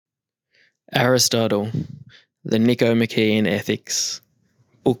Aristotle, the Nichomachean Ethics,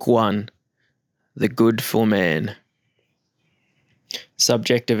 Book 1, The Good for Man.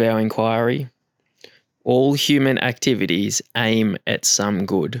 Subject of our inquiry: all human activities aim at some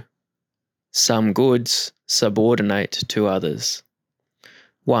good. Some goods subordinate to others.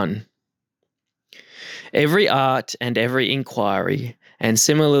 1. Every art and every inquiry, and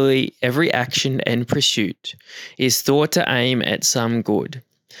similarly every action and pursuit, is thought to aim at some good.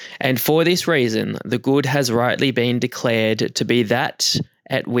 And for this reason, the good has rightly been declared to be that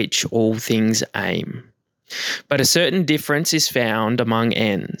at which all things aim. But a certain difference is found among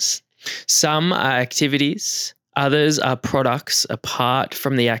ends. Some are activities, others are products apart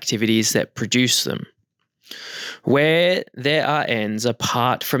from the activities that produce them. Where there are ends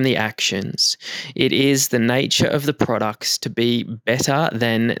apart from the actions, it is the nature of the products to be better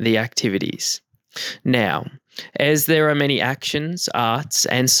than the activities. Now, as there are many actions, arts,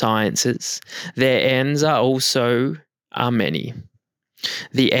 and sciences, their ends are many.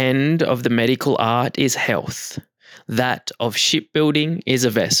 The end of the medical art is health. That of shipbuilding is a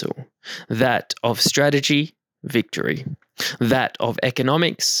vessel. That of strategy, victory. That of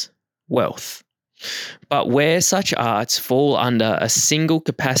economics, wealth. But where such arts fall under a single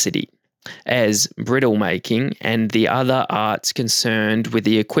capacity, as bridle making and the other arts concerned with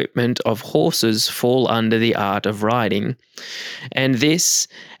the equipment of horses fall under the art of riding, and this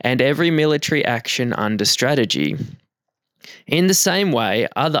and every military action under strategy, in the same way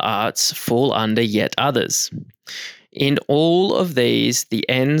other arts fall under yet others. In all of these, the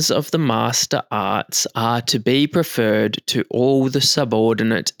ends of the master arts are to be preferred to all the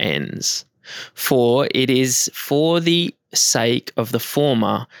subordinate ends. For it is for the sake of the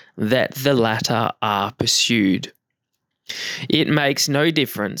former that the latter are pursued. It makes no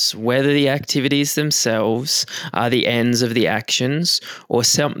difference whether the activities themselves are the ends of the actions or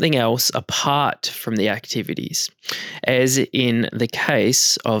something else apart from the activities, as in the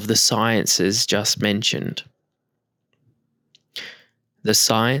case of the sciences just mentioned. The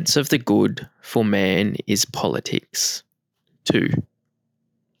science of the good for man is politics. 2.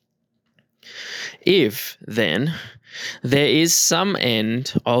 If, then, there is some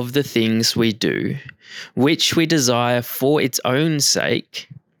end of the things we do, which we desire for its own sake,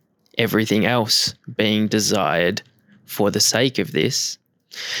 everything else being desired for the sake of this,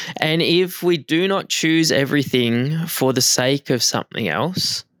 and if we do not choose everything for the sake of something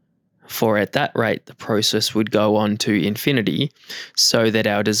else, for at that rate the process would go on to infinity, so that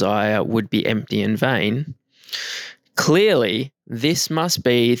our desire would be empty and vain, clearly this must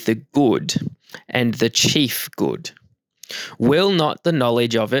be the good and the chief good. Will not the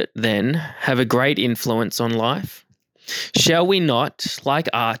knowledge of it, then, have a great influence on life? Shall we not, like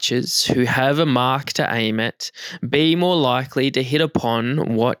archers who have a mark to aim at, be more likely to hit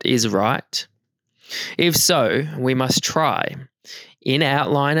upon what is right? If so, we must try, in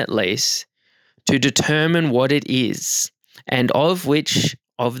outline at least, to determine what it is, and of which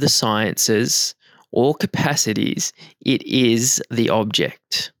of the sciences or capacities it is the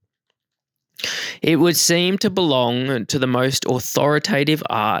object. It would seem to belong to the most authoritative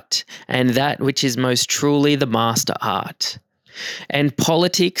art and that which is most truly the master art. And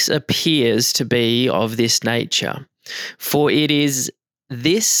politics appears to be of this nature, for it is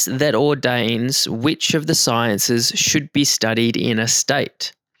this that ordains which of the sciences should be studied in a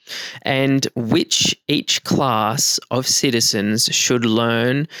state, and which each class of citizens should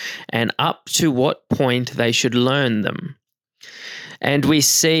learn, and up to what point they should learn them. And we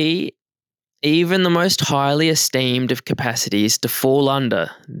see even the most highly esteemed of capacities to fall under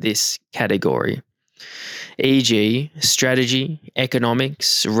this category, e.g., strategy,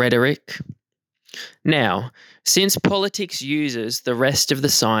 economics, rhetoric. Now, since politics uses the rest of the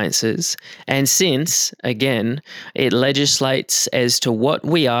sciences, and since, again, it legislates as to what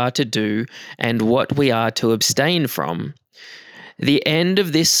we are to do and what we are to abstain from, the end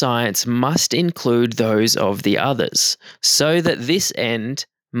of this science must include those of the others, so that this end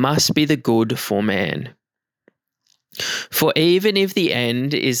must be the good for man. For even if the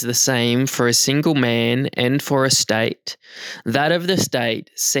end is the same for a single man and for a state, that of the state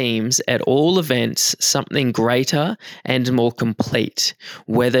seems at all events something greater and more complete,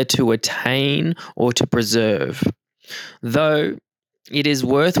 whether to attain or to preserve. Though it is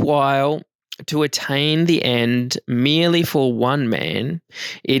worthwhile to attain the end merely for one man,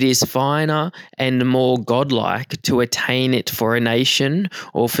 it is finer and more godlike to attain it for a nation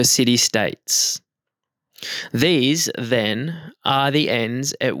or for city-states. These, then, are the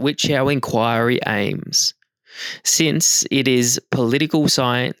ends at which our inquiry aims, since it is political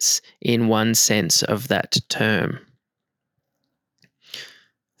science in one sense of that term.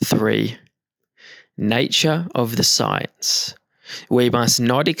 3. Nature of the science. We must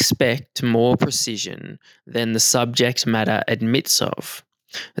not expect more precision than the subject matter admits of.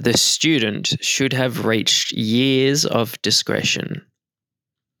 The student should have reached years of discretion.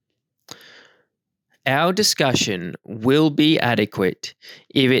 Our discussion will be adequate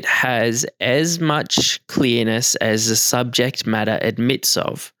if it has as much clearness as the subject matter admits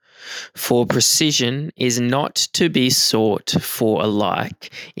of, for precision is not to be sought for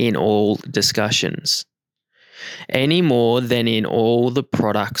alike in all discussions, any more than in all the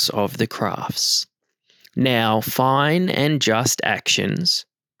products of the crafts. Now, fine and just actions,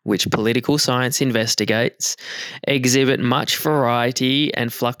 which political science investigates, exhibit much variety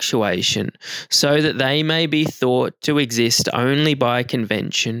and fluctuation, so that they may be thought to exist only by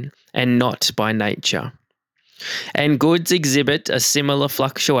convention and not by nature. And goods exhibit a similar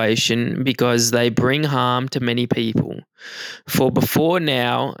fluctuation because they bring harm to many people. For before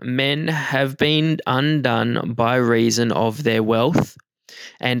now, men have been undone by reason of their wealth,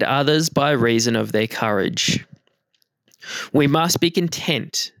 and others by reason of their courage. We must be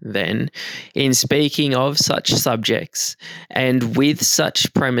content, then, in speaking of such subjects and with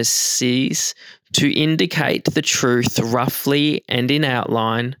such premises to indicate the truth roughly and in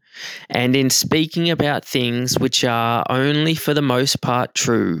outline, and in speaking about things which are only for the most part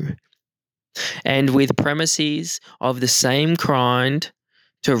true, and with premises of the same kind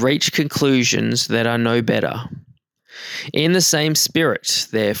to reach conclusions that are no better. In the same spirit,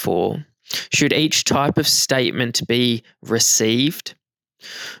 therefore, should each type of statement be received,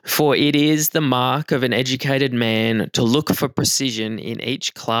 for it is the mark of an educated man to look for precision in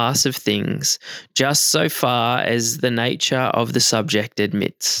each class of things, just so far as the nature of the subject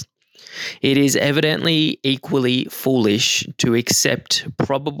admits. It is evidently equally foolish to accept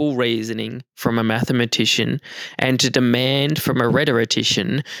probable reasoning from a mathematician and to demand from a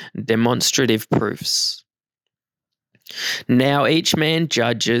rhetorician demonstrative proofs. Now each man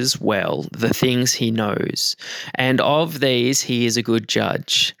judges well the things he knows, and of these he is a good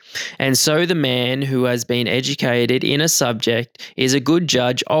judge. And so the man who has been educated in a subject is a good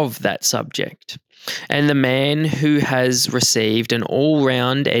judge of that subject. And the man who has received an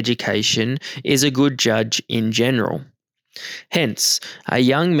all-round education is a good judge in general. Hence, a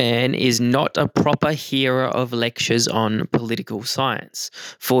young man is not a proper hearer of lectures on political science,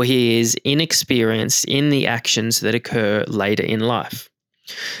 for he is inexperienced in the actions that occur later in life.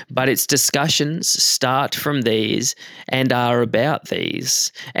 But its discussions start from these and are about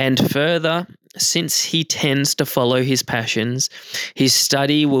these, and further, since he tends to follow his passions, his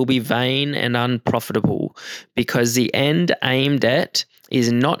study will be vain and unprofitable, because the end aimed at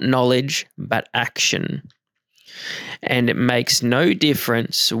is not knowledge but action. And it makes no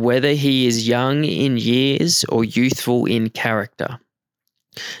difference whether he is young in years or youthful in character.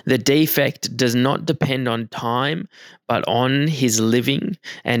 The defect does not depend on time, but on his living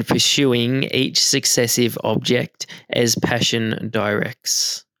and pursuing each successive object as passion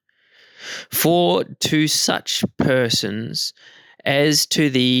directs. For to such persons as to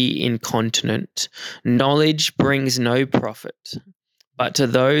the incontinent, knowledge brings no profit. But to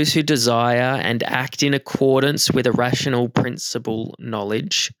those who desire and act in accordance with a rational principle,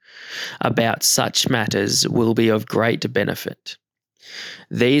 knowledge about such matters will be of great benefit.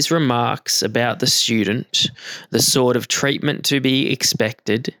 These remarks about the student, the sort of treatment to be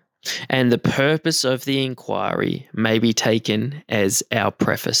expected, and the purpose of the inquiry may be taken as our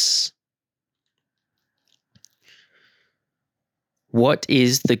preface. What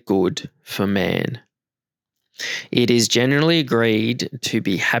is the good for man? It is generally agreed to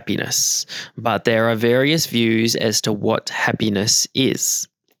be happiness, but there are various views as to what happiness is.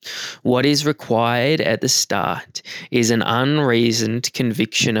 What is required at the start is an unreasoned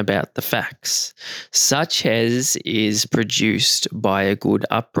conviction about the facts, such as is produced by a good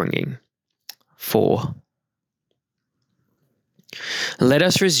upbringing. 4. Let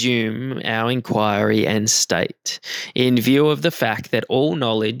us resume our inquiry and state, in view of the fact that all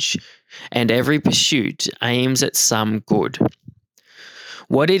knowledge and every pursuit aims at some good,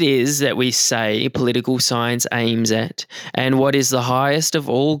 what it is that we say political science aims at, and what is the highest of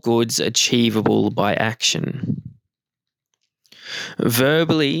all goods achievable by action.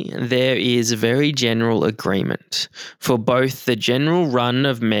 Verbally, there is very general agreement, for both the general run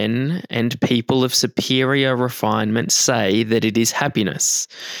of men and people of superior refinement say that it is happiness,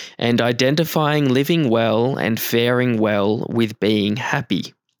 and identifying living well and faring well with being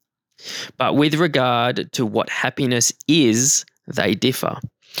happy. But with regard to what happiness is, they differ,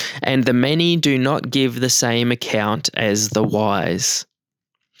 and the many do not give the same account as the wise.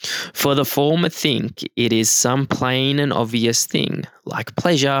 For the former think it is some plain and obvious thing, like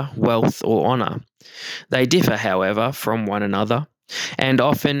pleasure, wealth, or honour, They differ, however, from one another, and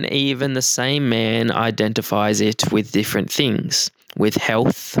often even the same man identifies it with different things, with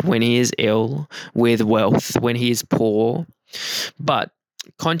health when he is ill, with wealth when he is poor. But,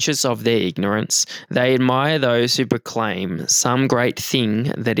 conscious of their ignorance, they admire those who proclaim some great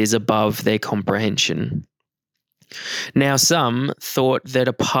thing that is above their comprehension. Now, some thought that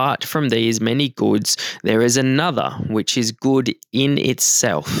apart from these many goods, there is another which is good in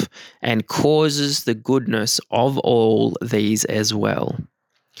itself and causes the goodness of all these as well.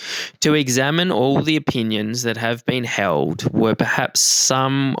 To examine all the opinions that have been held were perhaps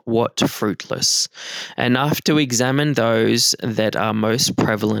somewhat fruitless, enough to examine those that are most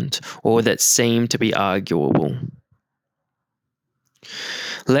prevalent or that seem to be arguable.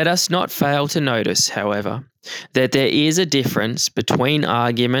 Let us not fail to notice, however, that there is a difference between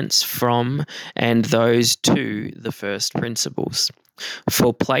arguments from and those to the first principles.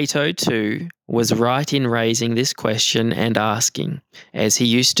 For Plato, too, was right in raising this question and asking, as he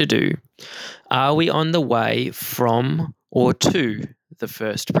used to do, are we on the way from or to the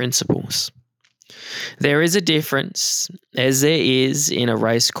first principles? There is a difference, as there is in a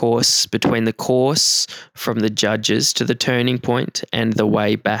race course, between the course from the judges to the turning point and the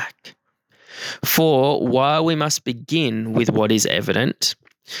way back. For while we must begin with what is evident,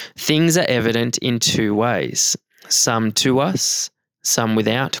 things are evident in two ways, some to us, some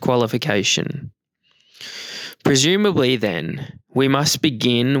without qualification. Presumably, then, we must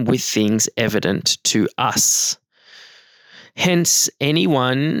begin with things evident to us. Hence,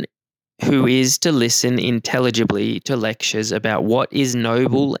 anyone who is to listen intelligibly to lectures about what is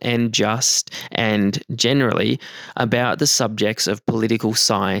noble and just and, generally, about the subjects of political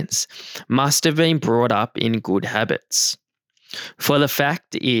science must have been brought up in good habits. For the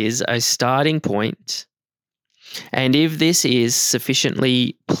fact is a starting point, and if this is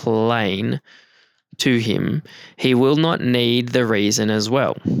sufficiently plain to him, he will not need the reason as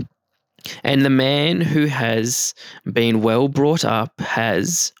well. And the man who has been well brought up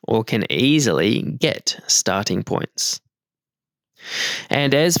has or can easily get starting points.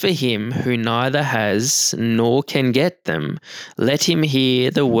 And as for him who neither has nor can get them, let him hear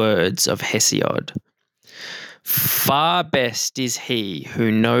the words of Hesiod. Far best is he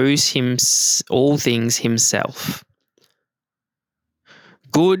who knows all things himself.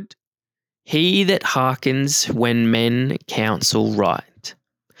 Good he that hearkens when men counsel right.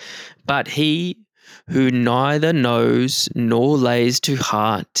 But he who neither knows nor lays to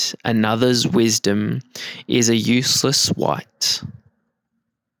heart another's wisdom is a useless wight.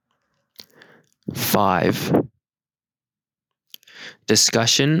 5.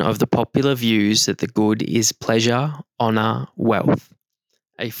 Discussion of the popular views that the good is pleasure, honour, wealth.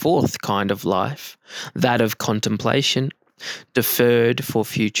 A fourth kind of life, that of contemplation, deferred for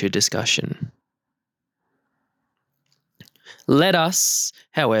future discussion. Let us,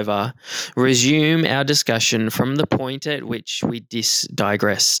 however, resume our discussion from the point at which we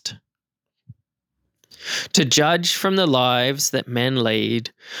digressed. To judge from the lives that men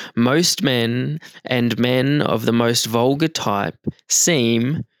lead, most men, and men of the most vulgar type,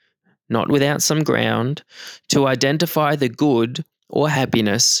 seem, not without some ground, to identify the good or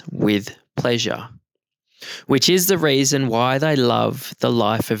happiness with pleasure, which is the reason why they love the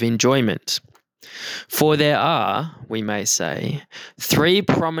life of enjoyment. For there are, we may say, three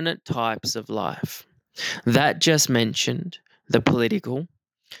prominent types of life. That just mentioned, the political,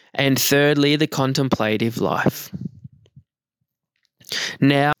 and thirdly, the contemplative life.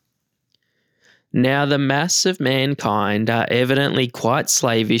 Now the mass of mankind are evidently quite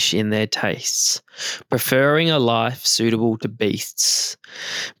slavish in their tastes, preferring a life suitable to beasts,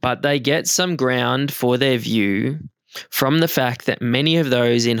 but they get some ground for their view from the fact that many of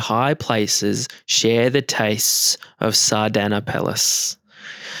those in high places share the tastes of Sardanapalus.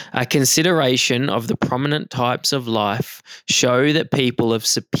 A consideration of the prominent types of life show that people of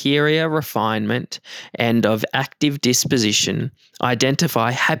superior refinement and of active disposition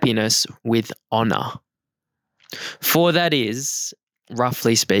identify happiness with honour. For that is,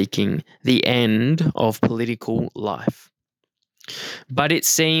 roughly speaking, the end of political life. But it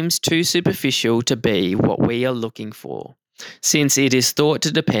seems too superficial to be what we are looking for, since it is thought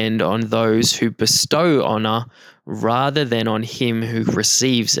to depend on those who bestow honour rather than on him who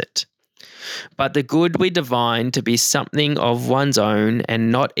receives it. But the good we divine to be something of one's own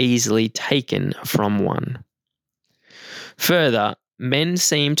and not easily taken from one. Further, men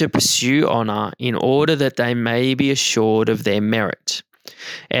seem to pursue honour in order that they may be assured of their merit.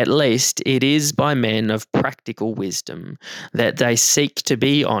 At least it is by men of practical wisdom that they seek to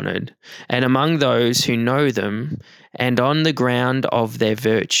be honoured, and among those who know them, and on the ground of their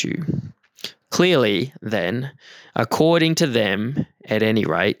virtue. Clearly, then, according to them, at any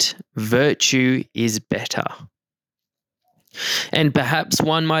rate, virtue is better. And perhaps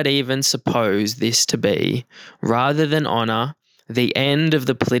one might even suppose this to be, rather than honour, the end of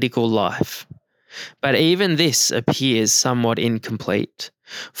the political life. But even this appears somewhat incomplete,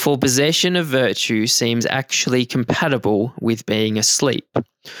 for possession of virtue seems actually compatible with being asleep,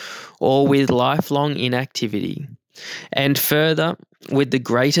 or with lifelong inactivity, and further, with the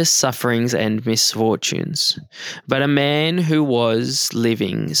greatest sufferings and misfortunes. But a man who was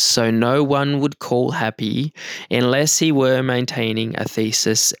living so no one would call happy unless he were maintaining a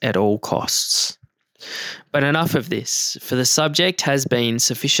thesis at all costs. But enough of this, for the subject has been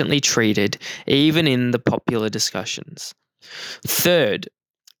sufficiently treated even in the popular discussions. Third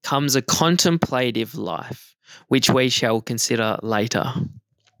comes a contemplative life, which we shall consider later.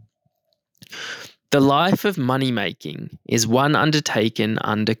 The life of money-making is one undertaken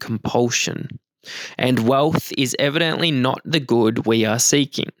under compulsion, and wealth is evidently not the good we are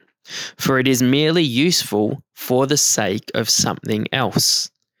seeking, for it is merely useful for the sake of something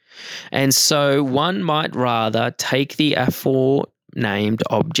else. And so one might rather take the aforenamed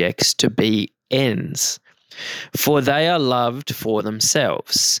objects to be ends, for they are loved for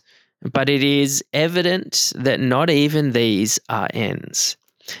themselves. But it is evident that not even these are ends.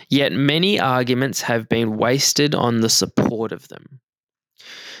 Yet many arguments have been wasted on the support of them.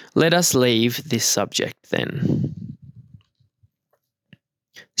 Let us leave this subject then.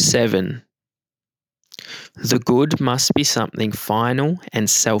 7. The good must be something final and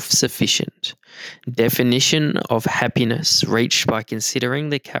self-sufficient. Definition of happiness reached by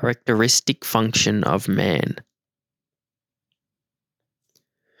considering the characteristic function of man.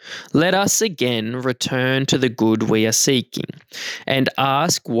 Let us again return to the good we are seeking and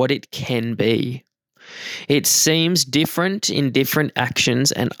ask what it can be. It seems different in different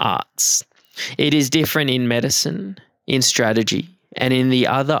actions and arts. It is different in medicine, in strategy, and in the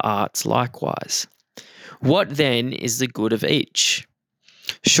other arts likewise. What then is the good of each?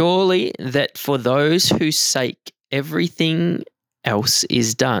 Surely that for those whose sake everything else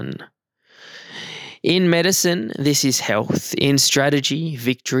is done. In medicine, this is health. In strategy,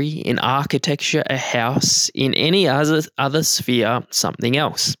 victory. In architecture, a house. In any other sphere, something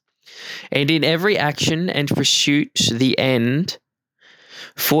else. And in every action and pursuit, the end.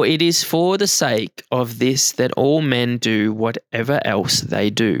 For it is for the sake of this that all men do whatever else they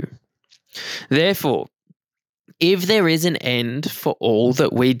do. Therefore, if there is an end for all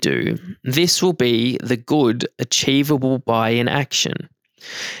that we do, this will be the good achievable by an action.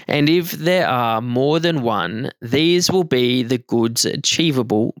 And if there are more than one, these will be the goods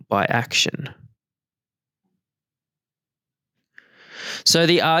achievable by action. So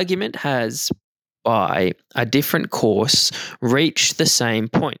the argument has, by a different course, reached the same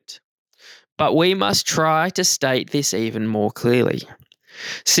point. But we must try to state this even more clearly.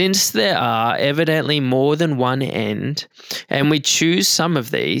 Since there are evidently more than one end, and we choose some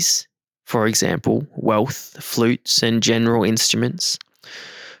of these, for example, wealth, flutes, and general instruments,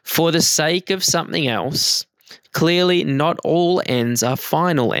 for the sake of something else, clearly not all ends are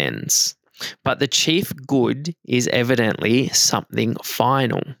final ends, but the chief good is evidently something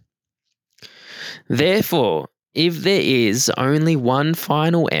final. Therefore, if there is only one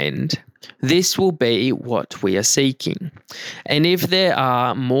final end, this will be what we are seeking. And if there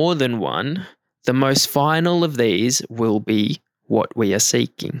are more than one, the most final of these will be what we are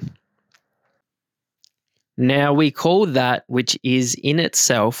seeking. Now we call that which is in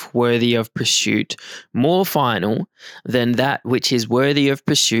itself worthy of pursuit more final than that which is worthy of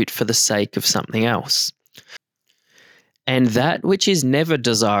pursuit for the sake of something else. And that which is never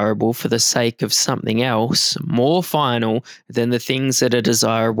desirable for the sake of something else more final than the things that are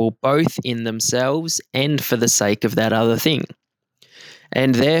desirable both in themselves and for the sake of that other thing.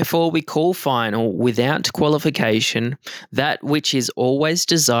 And therefore we call final, without qualification, that which is always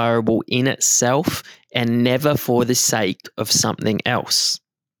desirable in itself and never for the sake of something else.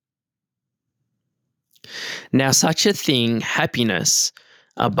 Now such a thing, happiness,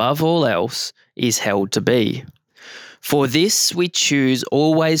 above all else, is held to be. For this we choose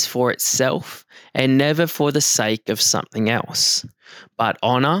always for itself and never for the sake of something else, but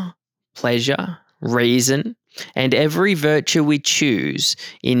honour, pleasure, reason, and every virtue we choose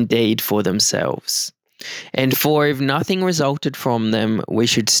indeed for themselves. And for if nothing resulted from them, we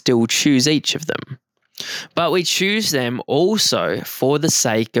should still choose each of them. But we choose them also for the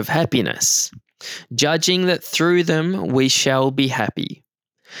sake of happiness, judging that through them we shall be happy.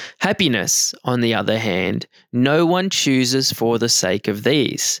 Happiness, on the other hand, no one chooses for the sake of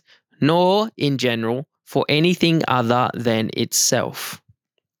these, nor, in general, for anything other than itself.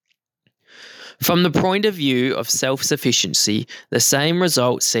 From the point of view of self-sufficiency, the same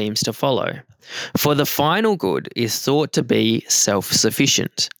result seems to follow, for the final good is thought to be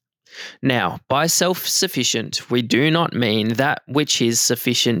self-sufficient. Now, by self-sufficient, we do not mean that which is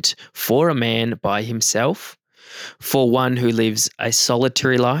sufficient for a man by himself, for one who lives a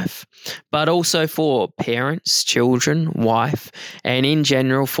solitary life, but also for parents, children, wife, and in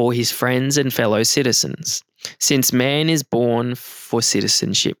general for his friends and fellow citizens, since man is born for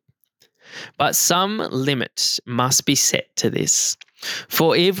citizenship. But some limit must be set to this.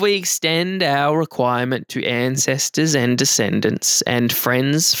 For if we extend our requirement to ancestors and descendants and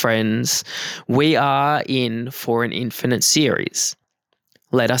friends, we are in for an infinite series.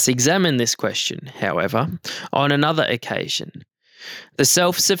 Let us examine this question, however, on another occasion. The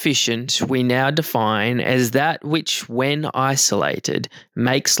self-sufficient we now define as that which, when isolated,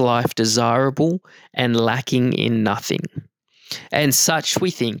 makes life desirable and lacking in nothing. And such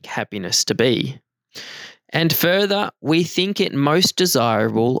we think happiness to be. And further, we think it most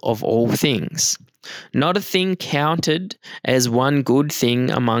desirable of all things, not a thing counted as one good thing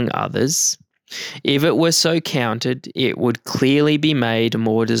among others. If it were so counted, it would clearly be made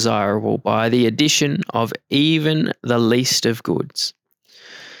more desirable by the addition of even the least of goods.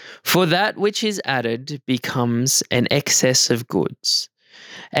 For that which is added becomes an excess of goods,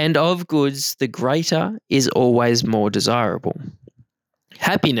 and of goods the greater is always more desirable.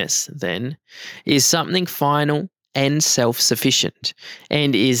 Happiness, then, is something final and self-sufficient,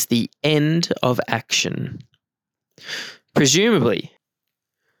 and is the end of action. Presumably,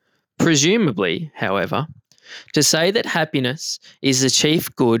 however, to say that happiness is the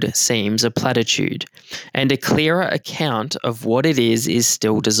chief good seems a platitude, and a clearer account of what it is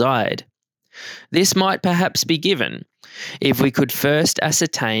still desired. This might perhaps be given if we could first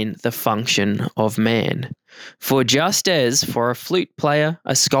ascertain the function of man. For just as for a flute player,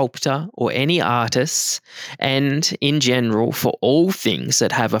 a sculptor, or any artist, and in general for all things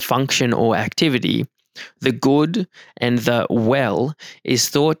that have a function or activity, the good and the well is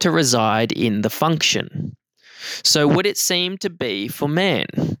thought to reside in the function. So would it seem to be for man,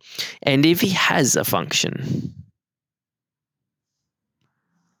 and if he has a function.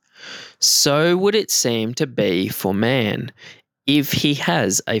 So would it seem to be for man, if he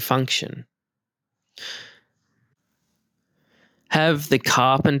has a function. Have the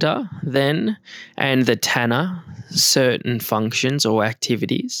carpenter, then, and the tanner certain functions or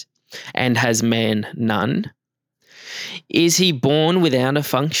activities, and has man none? Is he born without a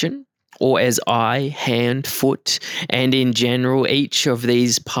function? Or as eye, hand, foot, and in general each of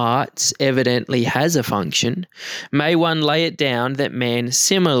these parts evidently has a function, may one lay it down that man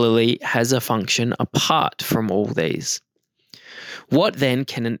similarly has a function apart from all these? What then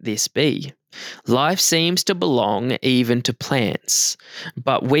can this be? Life seems to belong even to plants,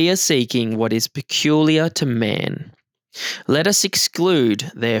 but we are seeking what is peculiar to man. Let us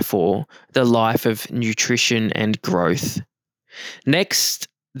exclude, therefore, the life of nutrition and growth. Next,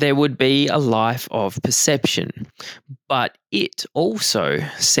 there would be a life of perception, but it also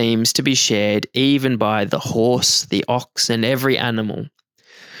seems to be shared even by the horse, the ox, and every animal.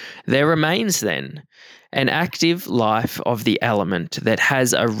 There remains, then, an active life of the element that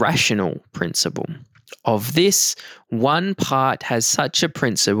has a rational principle. Of this, one part has such a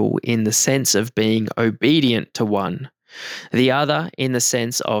principle in the sense of being obedient to one, the other in the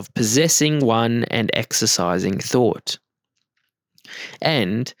sense of possessing one and exercising thought.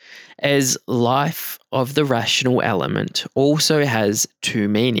 And as life of the rational element also has two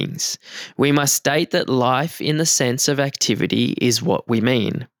meanings, we must state that life in the sense of activity is what we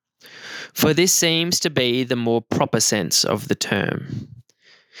mean. For this seems to be the more proper sense of the term.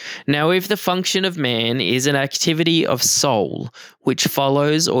 Now, if the function of man is an activity of soul, which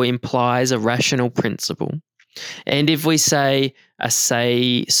follows or implies a rational principle, and if we say a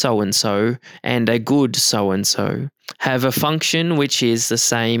say so-and-so and a good so-and-so have a function which is the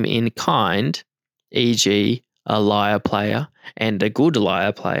same in kind, e.g. a lyre player and a good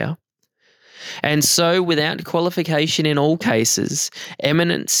lyre player, and so without qualification in all cases,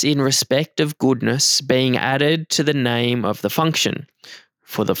 eminence in respect of goodness being added to the name of the function.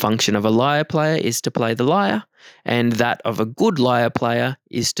 For the function of a lyre player is to play the lyre, and that of a good lyre player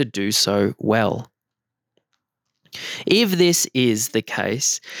is to do so well. If this is the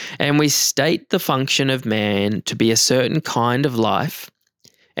case, and we state the function of man to be a certain kind of life,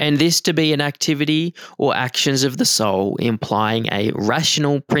 and this to be an activity or actions of the soul implying a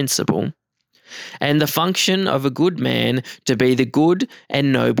rational principle, and the function of a good man to be the good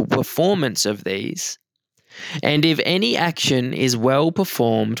and noble performance of these, and if any action is well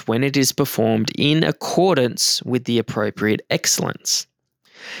performed when it is performed in accordance with the appropriate excellence,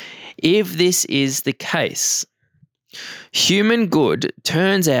 If this is the case, human good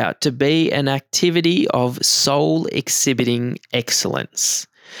turns out to be an activity of soul exhibiting excellence.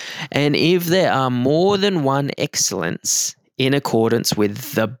 And if there are more than one excellence in accordance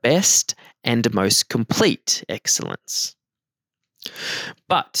with the best and most complete excellence.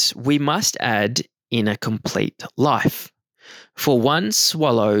 But we must add in a complete life. For one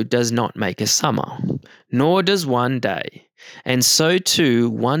swallow does not make a summer, nor does one day. And so too,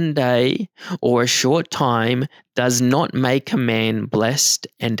 one day or a short time does not make a man blessed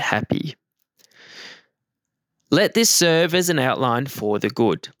and happy. Let this serve as an outline for the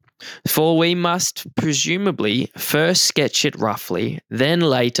good. For we must presumably first sketch it roughly, then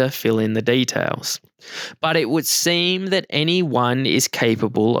later fill in the details. But it would seem that any one is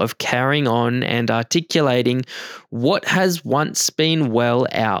capable of carrying on and articulating what has once been well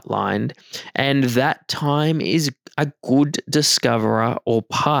outlined, and that time is a good discoverer or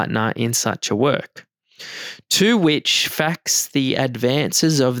partner in such a work. To which facts the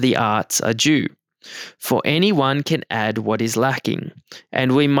advances of the arts are due. For anyone can add what is lacking,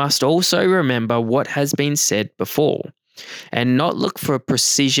 and we must also remember what has been said before, and not look for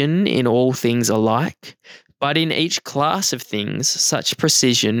precision in all things alike, but in each class of things such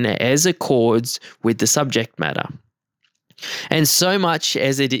precision as accords with the subject matter, and so much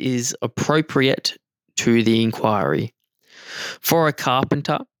as it is appropriate to the inquiry. For a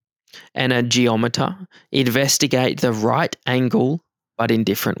carpenter and a geometer investigate the right angle, but in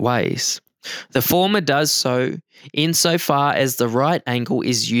different ways. The former does so insofar as the right angle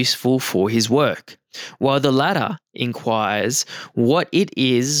is useful for his work, while the latter inquires what it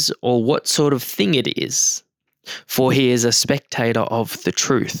is or what sort of thing it is, for he is a spectator of the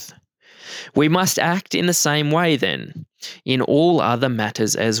truth. We must act in the same way, then, in all other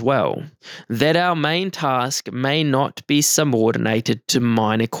matters as well, that our main task may not be subordinated to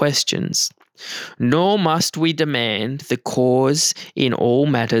minor questions. Nor must we demand the cause in all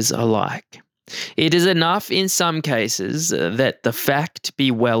matters alike. It is enough in some cases that the fact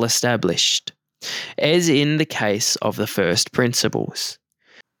be well established, as in the case of the first principles.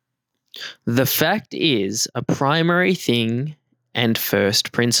 The fact is a primary thing and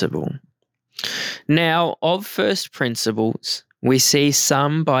first principle. Now, of first principles, we see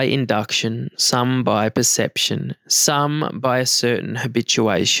some by induction, some by perception, some by a certain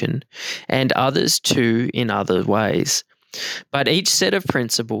habituation, and others too in other ways. But each set of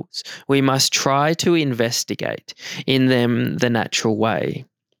principles we must try to investigate in them the natural way.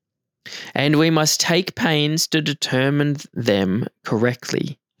 And we must take pains to determine them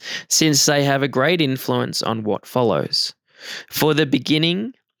correctly, since they have a great influence on what follows. For the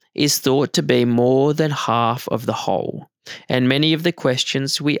beginning is thought to be more than half of the whole, and many of the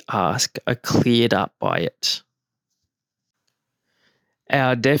questions we ask are cleared up by it.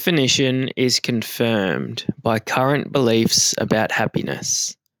 Our definition is confirmed by current beliefs about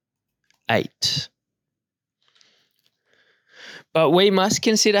happiness. 8. But we must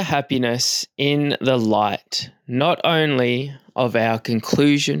consider happiness in the light not only of our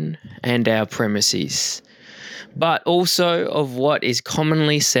conclusion and our premises, but also of what is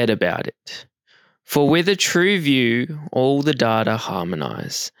commonly said about it. For with a true view, all the data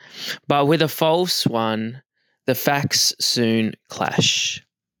harmonize, but with a false one, the facts soon clash.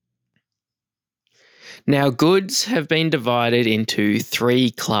 Now, goods have been divided into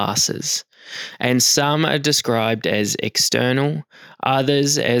 3 classes, and some are described as external,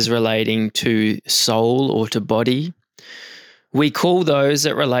 others as relating to soul or to body. We call those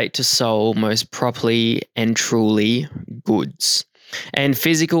that relate to soul most properly and truly goods, and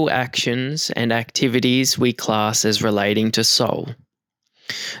physical actions and activities we class as relating to soul.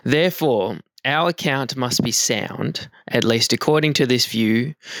 Therefore, our account must be sound, at least according to this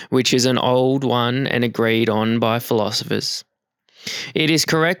view, which is an old one and agreed on by philosophers. It is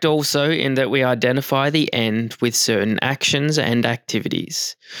correct also in that we identify the end with certain actions and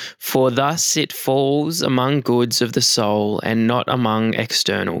activities, for thus it falls among goods of the soul and not among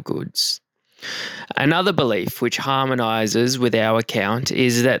external goods. Another belief which harmonizes with our account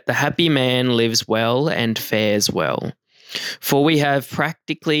is that the happy man lives well and fares well. For we have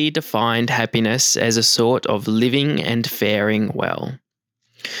practically defined happiness as a sort of living and faring well.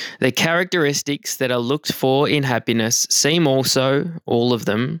 The characteristics that are looked for in happiness seem also, all of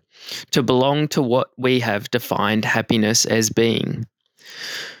them, to belong to what we have defined happiness as being.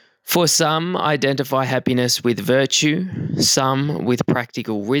 For some identify happiness with virtue, some with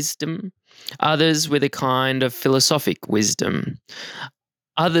practical wisdom, others with a kind of philosophic wisdom,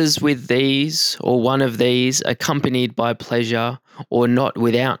 others with these or one of these accompanied by pleasure or not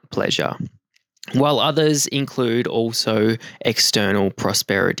without pleasure, while others include also external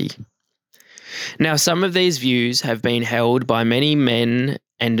prosperity. Now, some of these views have been held by many men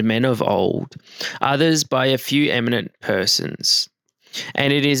and men of old, others by a few eminent persons,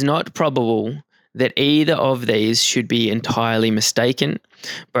 and it is not probable that either of these should be entirely mistaken,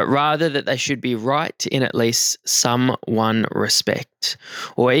 but rather that they should be right in at least some one respect,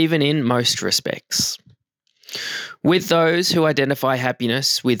 or even in most respects. With those who identify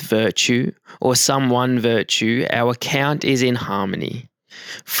happiness with virtue, or some one virtue, our account is in harmony.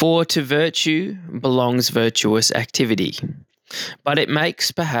 For to virtue belongs virtuous activity. But it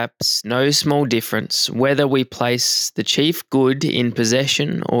makes perhaps no small difference whether we place the chief good in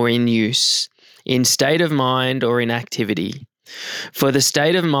possession or in use, in state of mind or in activity. For the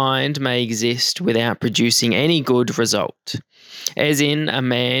state of mind may exist without producing any good result, as in a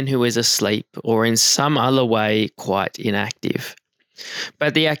man who is asleep or in some other way quite inactive.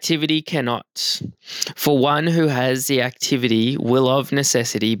 But the activity cannot. For one who has the activity will of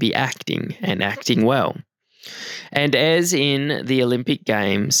necessity be acting, and acting well. And as in the Olympic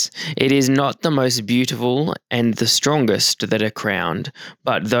Games, it is not the most beautiful and the strongest that are crowned,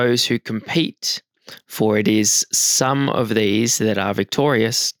 but those who compete, for it is some of these that are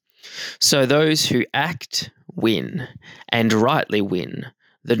victorious. So those who act win, and rightly win,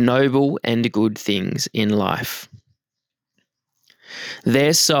 the noble and good things in life.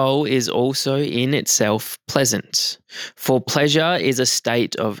 Their soul is also in itself pleasant, for pleasure is a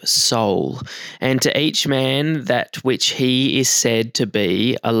state of soul, and to each man that which he is said to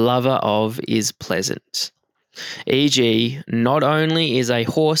be a lover of is pleasant. E.g., not only is a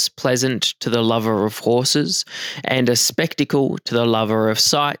horse pleasant to the lover of horses, and a spectacle to the lover of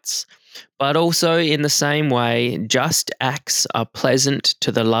sights, but also in the same way, just acts are pleasant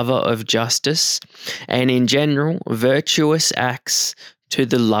to the lover of justice, and in general, virtuous acts to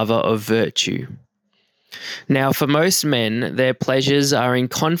the lover of virtue. Now, for most men, their pleasures are in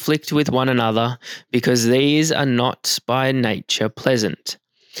conflict with one another because these are not by nature pleasant.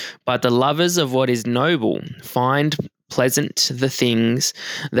 But the lovers of what is noble find pleasant the things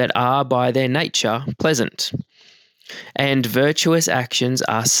that are by their nature pleasant. And virtuous actions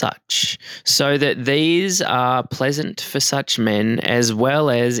are such, so that these are pleasant for such men as well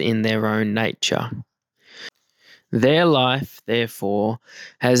as in their own nature. Their life, therefore,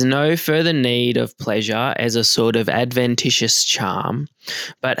 has no further need of pleasure as a sort of adventitious charm,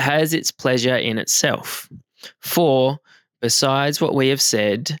 but has its pleasure in itself. For, besides what we have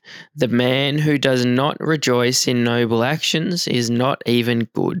said, the man who does not rejoice in noble actions is not even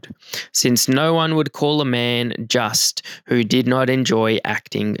good, since no one would call a man just who did not enjoy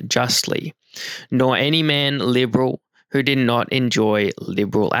acting justly, nor any man liberal who did not enjoy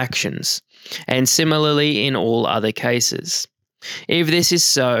liberal actions, and similarly in all other cases. If this is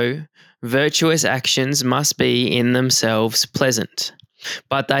so, virtuous actions must be in themselves pleasant,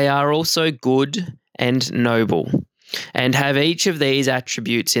 but they are also good and noble, and have each of these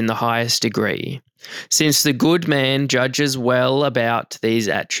attributes in the highest degree. Since the good man judges well about these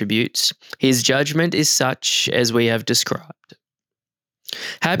attributes, his judgment is such as we have described.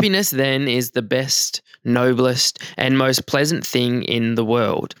 Happiness, then, is the best, noblest, and most pleasant thing in the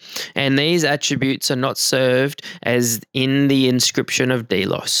world, and these attributes are not served as in the inscription of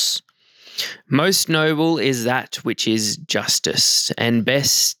Delos. Most noble is that which is justice, and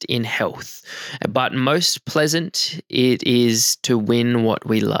best in health, but most pleasant it is to win what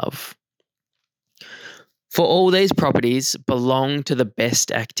we love. For all these properties belong to the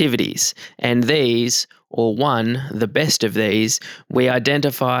best activities, and these, or one, the best of these, we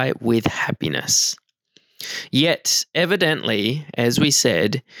identify with happiness. Yet, evidently, as we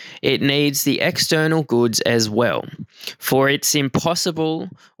said, it needs the external goods as well, for it's impossible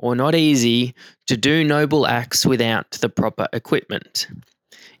or not easy to do noble acts without the proper equipment.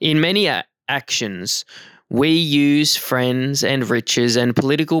 In many actions, we use friends and riches and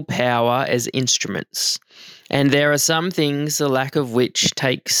political power as instruments, and there are some things the lack of which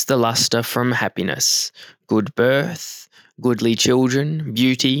takes the lustre from happiness, good birth, goodly children,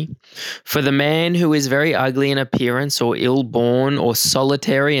 beauty. For the man who is very ugly in appearance or ill-born or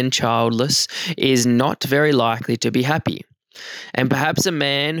solitary and childless is not very likely to be happy. And perhaps a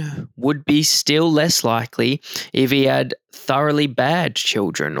man would be still less likely if he had thoroughly bad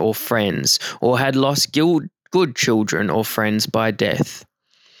children or friends, or had lost good children or friends by death.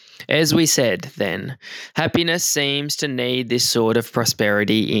 As we said, then, happiness seems to need this sort of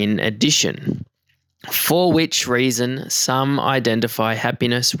prosperity in addition, for which reason some identify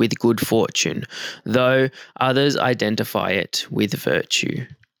happiness with good fortune, though others identify it with virtue.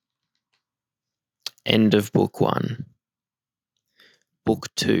 End of Book 1.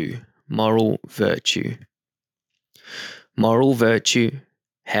 Book 2, Moral Virtue. Moral virtue,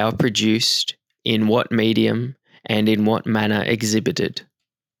 how produced, in what medium, and in what manner exhibited.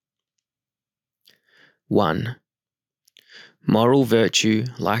 1. Moral virtue,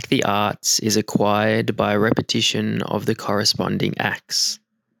 like the arts, is acquired by repetition of the corresponding acts.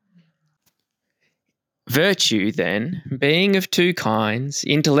 Virtue, then, being of two kinds,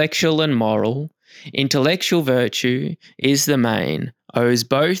 intellectual and moral, intellectual virtue is the main, owes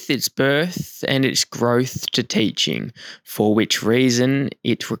both its birth and its growth to teaching, for which reason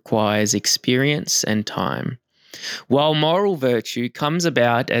it requires experience and time, while moral virtue comes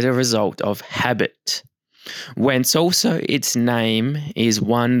about as a result of habit, whence also its name is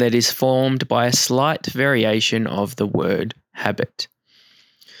one that is formed by a slight variation of the word habit.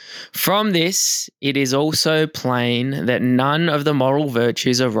 From this, it is also plain that none of the moral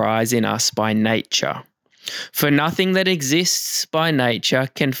virtues arise in us by nature. For nothing that exists by nature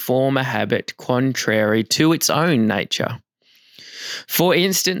can form a habit contrary to its own nature. For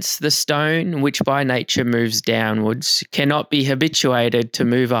instance, the stone which by nature moves downwards cannot be habituated to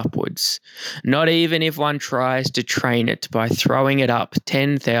move upwards, not even if one tries to train it by throwing it up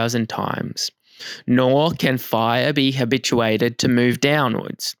 10,000 times. Nor can fire be habituated to move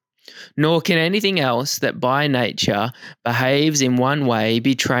downwards. Nor can anything else that by nature behaves in one way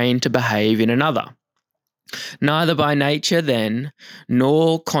be trained to behave in another. Neither by nature then,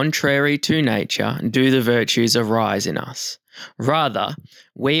 nor contrary to nature, do the virtues arise in us. Rather,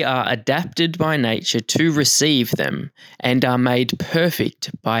 we are adapted by nature to receive them, and are made perfect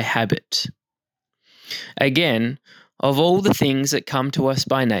by habit. Again, of all the things that come to us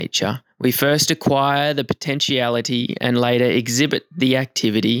by nature, we first acquire the potentiality and later exhibit the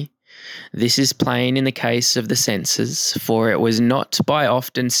activity. This is plain in the case of the senses, for it was not by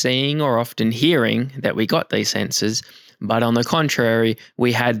often seeing or often hearing that we got these senses, but on the contrary,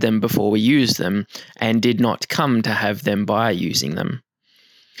 we had them before we used them, and did not come to have them by using them.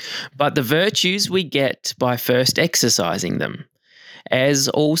 But the virtues we get by first exercising them, as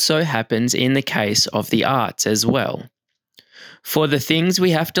also happens in the case of the arts as well. For the things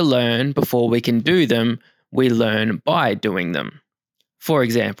we have to learn before we can do them, we learn by doing them. For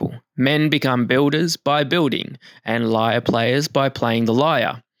example, men become builders by building, and lyre players by playing the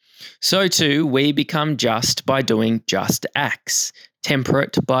lyre. So too, we become just by doing just acts,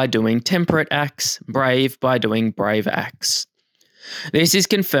 temperate by doing temperate acts, brave by doing brave acts. This is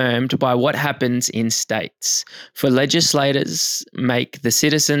confirmed by what happens in states, for legislators make the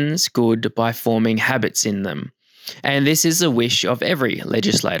citizens good by forming habits in them, and this is the wish of every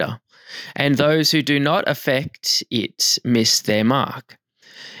legislator. And those who do not affect it miss their mark.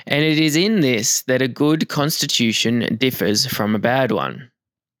 And it is in this that a good constitution differs from a bad one.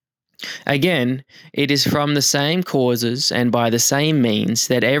 Again, it is from the same causes and by the same means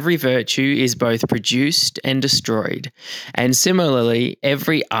that every virtue is both produced and destroyed, and similarly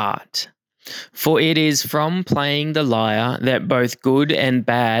every art. For it is from playing the lyre that both good and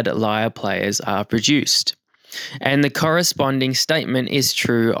bad lyre players are produced. And the corresponding statement is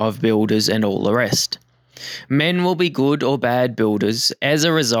true of builders and all the rest. Men will be good or bad builders as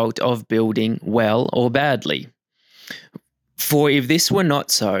a result of building well or badly. For if this were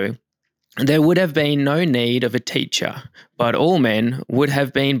not so, there would have been no need of a teacher, but all men would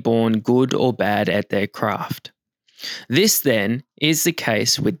have been born good or bad at their craft. This, then, is the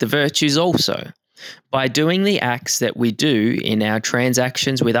case with the virtues also. By doing the acts that we do in our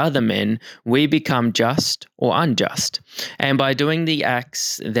transactions with other men, we become just or unjust. And by doing the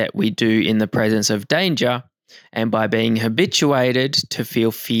acts that we do in the presence of danger, and by being habituated to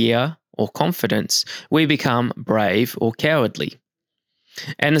feel fear or confidence, we become brave or cowardly.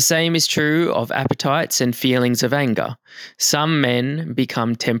 And the same is true of appetites and feelings of anger. Some men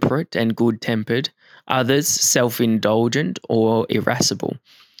become temperate and good-tempered, others self-indulgent or irascible,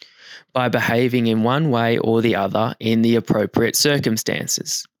 by behaving in one way or the other in the appropriate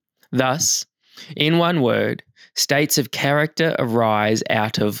circumstances. Thus, in one word, states of character arise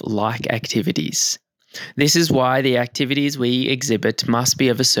out of like activities. This is why the activities we exhibit must be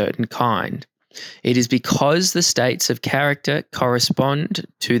of a certain kind. It is because the states of character correspond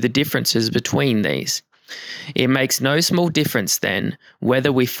to the differences between these. It makes no small difference, then,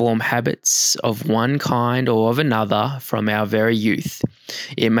 whether we form habits of one kind or of another from our very youth.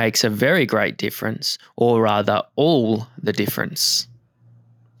 It makes a very great difference, or rather all the difference.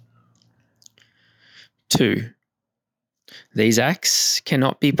 2. These acts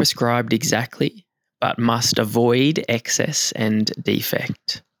cannot be prescribed exactly, but must avoid excess and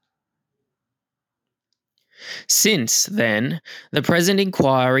defect. Since, then, the present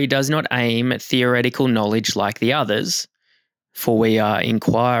inquiry does not aim at theoretical knowledge like the others, for we are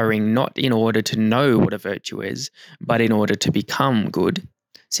inquiring not in order to know what a virtue is, but in order to become good,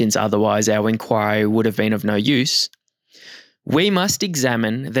 since otherwise our inquiry would have been of no use, we must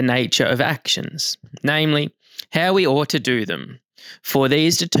examine the nature of actions, namely, how we ought to do them, for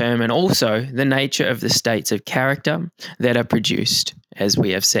these determine also the nature of the states of character that are produced, as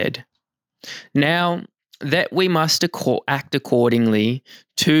we have said. Now, that we must act accordingly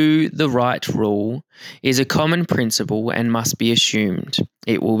to the right rule is a common principle and must be assumed.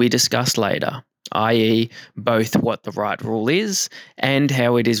 It will be discussed later, i.e., both what the right rule is and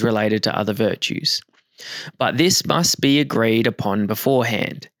how it is related to other virtues. But this must be agreed upon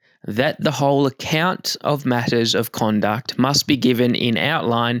beforehand, that the whole account of matters of conduct must be given in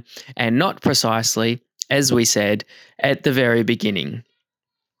outline and not precisely, as we said at the very beginning.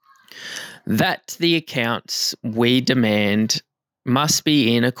 That the accounts we demand must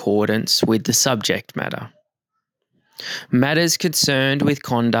be in accordance with the subject matter. Matters concerned with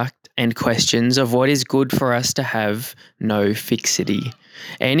conduct and questions of what is good for us to have no fixity,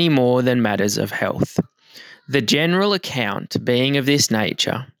 any more than matters of health. The general account being of this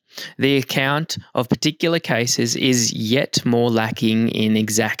nature, the account of particular cases is yet more lacking in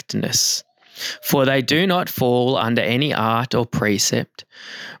exactness, for they do not fall under any art or precept,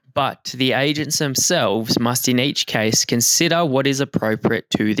 but the agents themselves must in each case consider what is appropriate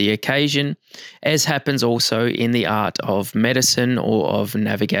to the occasion, as happens also in the art of medicine or of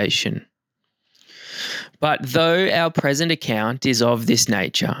navigation. But though our present account is of this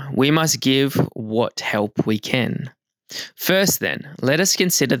nature, we must give what help we can. First then, let us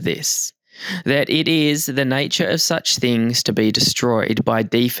consider this, that it is the nature of such things to be destroyed by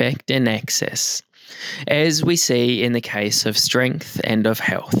defect and excess, as we see in the case of strength and of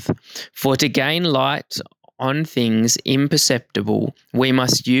health. For to gain light on things imperceptible, we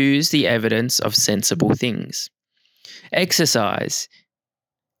must use the evidence of sensible things. Exercise,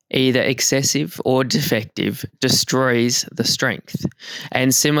 either excessive or defective, destroys the strength.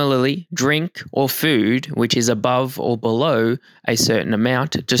 And similarly, drink or food, which is above or below a certain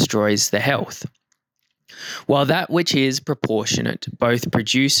amount, destroys the health. While that which is proportionate both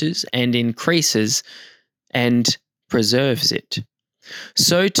produces and increases and preserves it.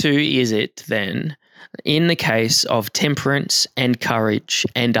 So too is it, then, in the case of temperance and courage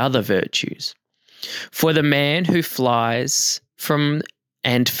and other virtues. For the man who flies from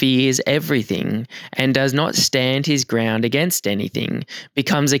and fears everything and does not stand his ground against anything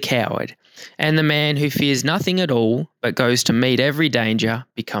becomes a coward, and the man who fears nothing at all but goes to meet every danger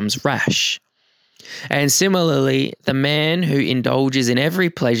becomes rash. And similarly, the man who indulges in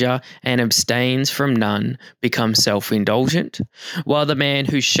every pleasure and abstains from none becomes self-indulgent, while the man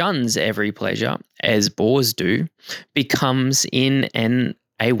who shuns every pleasure, as boors do, becomes in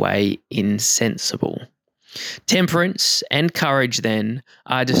a way insensible. Temperance and courage, then,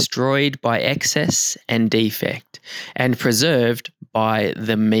 are destroyed by excess and defect, and preserved by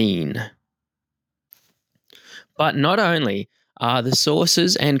the mean. But not only are the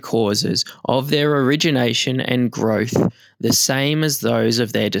sources and causes of their origination and growth the same as those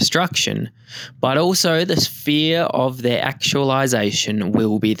of their destruction, but also the sphere of their actualization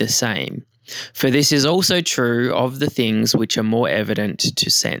will be the same. For this is also true of the things which are more evident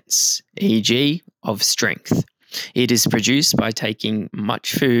to sense, e.g., of strength. It is produced by taking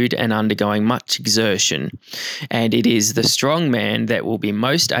much food and undergoing much exertion, and it is the strong man that will be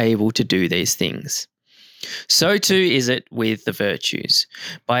most able to do these things. So too is it with the virtues.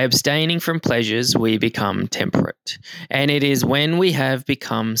 By abstaining from pleasures, we become temperate, and it is when we have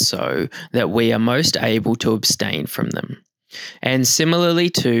become so that we are most able to abstain from them. And similarly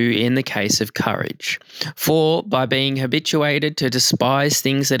too in the case of courage. For by being habituated to despise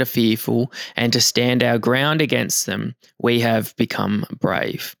things that are fearful and to stand our ground against them, we have become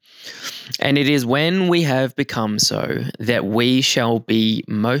brave. And it is when we have become so that we shall be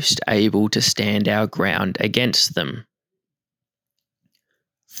most able to stand our ground against them.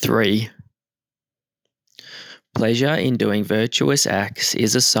 3. Pleasure in doing virtuous acts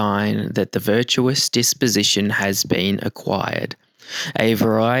is a sign that the virtuous disposition has been acquired. A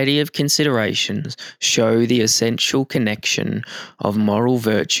variety of considerations show the essential connection of moral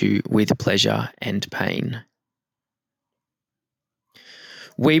virtue with pleasure and pain.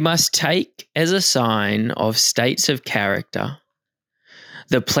 We must take as a sign of states of character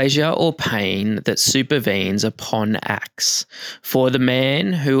the pleasure or pain that supervenes upon acts. For the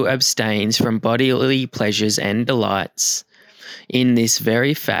man who abstains from bodily pleasures and delights in this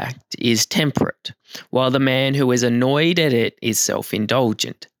very fact is temperate, while the man who is annoyed at it is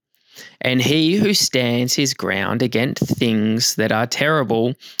self-indulgent. And he who stands his ground against things that are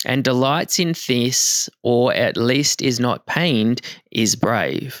terrible and delights in this, or at least is not pained, is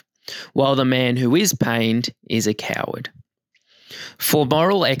brave, while the man who is pained is a coward. For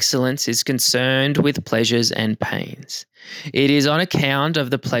moral excellence is concerned with pleasures and pains. It is on account of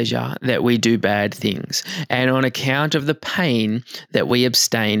the pleasure that we do bad things, and on account of the pain that we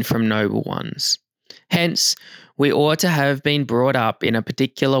abstain from noble ones. Hence, we ought to have been brought up in a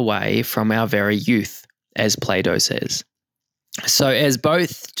particular way from our very youth, as Plato says, so as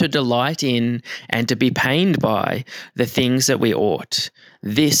both to delight in and to be pained by the things that we ought.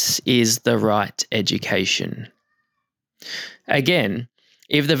 This is the right education. Again,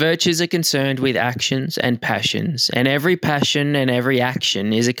 if the virtues are concerned with actions and passions, and every passion and every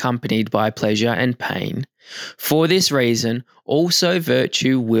action is accompanied by pleasure and pain, for this reason also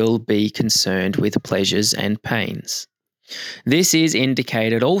virtue will be concerned with pleasures and pains. This is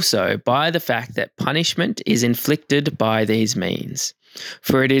indicated also by the fact that punishment is inflicted by these means,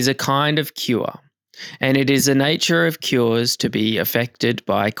 for it is a kind of cure, and it is the nature of cures to be affected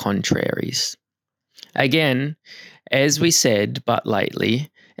by contraries. Again, as we said but lately,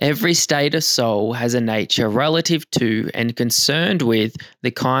 every state of soul has a nature relative to and concerned with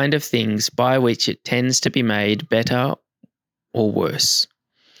the kind of things by which it tends to be made better or worse.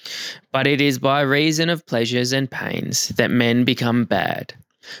 But it is by reason of pleasures and pains that men become bad.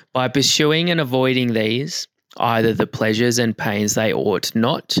 By pursuing and avoiding these, either the pleasures and pains they ought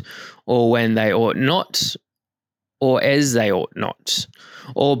not, or when they ought not, or as they ought not,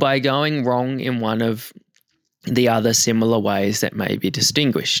 or by going wrong in one of the other similar ways that may be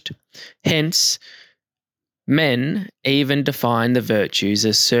distinguished. Hence, men even define the virtues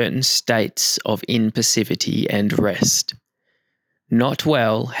as certain states of impassivity and rest. Not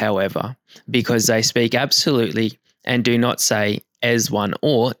well, however, because they speak absolutely and do not say as one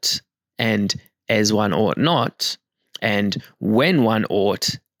ought and as one ought not and when one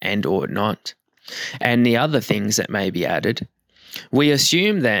ought and ought not, and the other things that may be added. We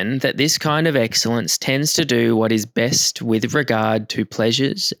assume then that this kind of excellence tends to do what is best with regard to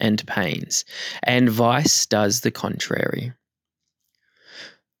pleasures and pains, and vice does the contrary.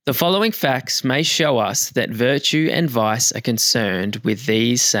 The following facts may show us that virtue and vice are concerned with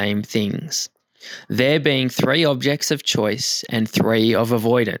these same things, there being 3 objects of choice and 3 of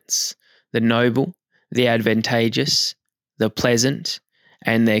avoidance: the noble, the advantageous, the pleasant,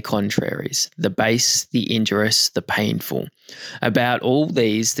 and their contraries, the base, the injurious, the painful. About all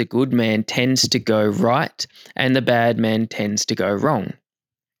these, the good man tends to go right, and the bad man tends to go wrong.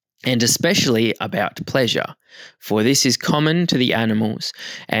 And especially about pleasure, for this is common to the animals,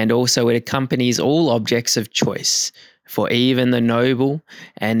 and also it accompanies all objects of choice, for even the noble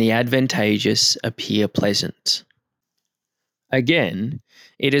and the advantageous appear pleasant. Again,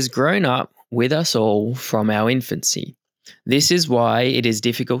 it has grown up with us all from our infancy. This is why it is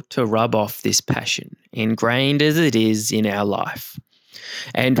difficult to rub off this passion, ingrained as it is in our life.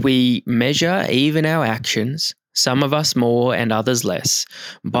 And we measure even our actions, some of us more and others less,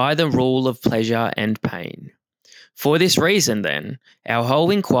 by the rule of pleasure and pain. For this reason, then, our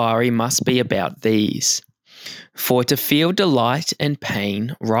whole inquiry must be about these. For to feel delight and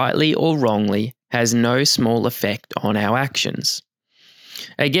pain, rightly or wrongly, has no small effect on our actions.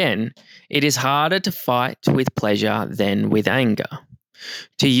 Again, it is harder to fight with pleasure than with anger.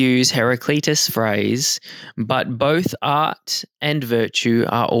 To use Heraclitus' phrase, but both art and virtue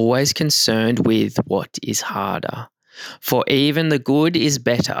are always concerned with what is harder, for even the good is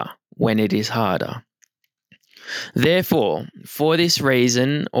better when it is harder. Therefore, for this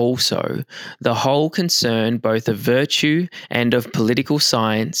reason also, the whole concern both of virtue and of political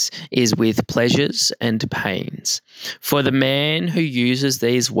science is with pleasures and pains. For the man who uses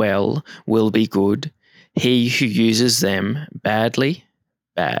these well will be good, he who uses them badly,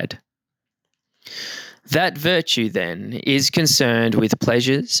 bad. That virtue, then, is concerned with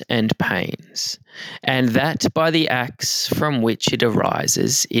pleasures and pains, and that by the acts from which it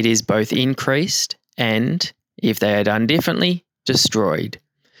arises, it is both increased and, if they are done differently, destroyed,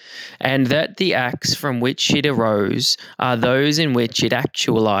 and that the acts from which it arose are those in which it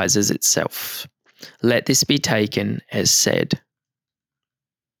actualizes itself. Let this be taken as said.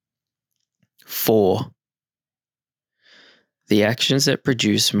 4. The actions that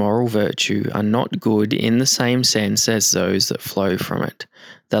produce moral virtue are not good in the same sense as those that flow from it.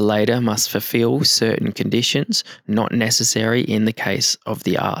 The latter must fulfill certain conditions not necessary in the case of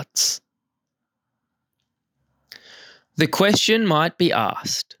the arts. The question might be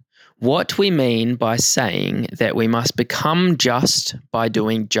asked, what we mean by saying that we must become just by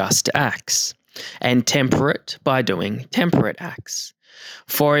doing just acts, and temperate by doing temperate acts.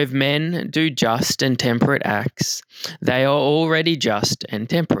 For if men do just and temperate acts, they are already just and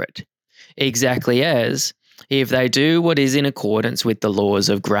temperate, exactly as, If they do what is in accordance with the laws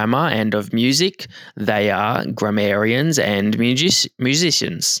of grammar and of music, they are grammarians and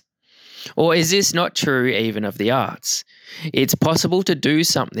musicians. Or is this not true even of the arts? It's possible to do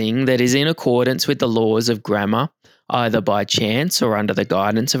something that is in accordance with the laws of grammar, either by chance or under the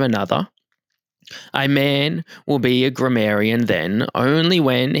guidance of another. A man will be a grammarian then only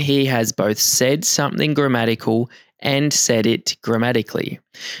when he has both said something grammatical and said it grammatically.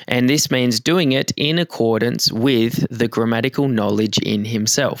 And this means doing it in accordance with the grammatical knowledge in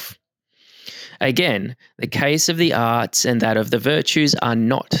himself. Again, the case of the arts and that of the virtues are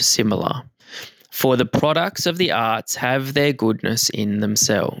not similar. For the products of the arts have their goodness in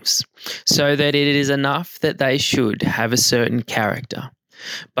themselves, so that it is enough that they should have a certain character.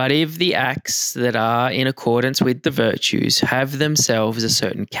 But if the acts that are in accordance with the virtues have themselves a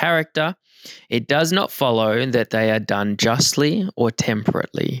certain character, it does not follow that they are done justly or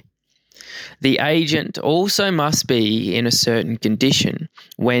temperately. The agent also must be in a certain condition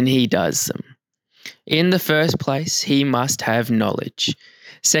when he does them. In the first place, he must have knowledge.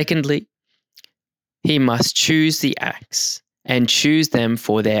 Secondly, he must choose the acts and choose them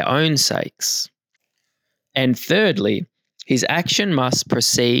for their own sakes. And thirdly, his action must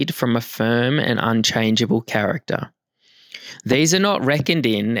proceed from a firm and unchangeable character. These are not reckoned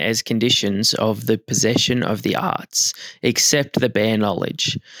in as conditions of the possession of the arts, except the bare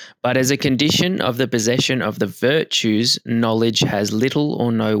knowledge, but as a condition of the possession of the virtues, knowledge has little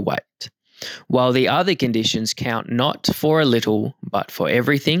or no weight, while the other conditions count not for a little, but for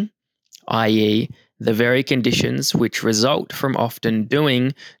everything, i.e., the very conditions which result from often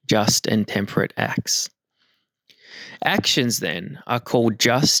doing just and temperate acts. Actions, then, are called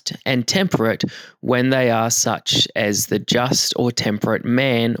just and temperate when they are such as the just or temperate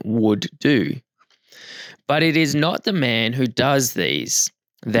man would do. But it is not the man who does these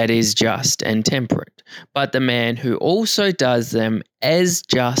that is just and temperate, but the man who also does them as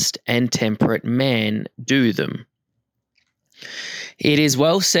just and temperate man do them. It is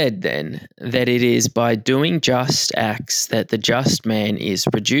well said, then, that it is by doing just acts that the just man is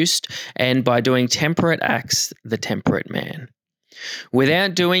produced, and by doing temperate acts, the temperate man.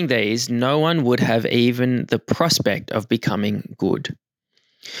 Without doing these, no one would have even the prospect of becoming good.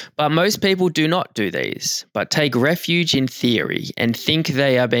 But most people do not do these, but take refuge in theory and think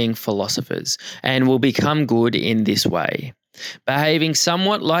they are being philosophers, and will become good in this way, behaving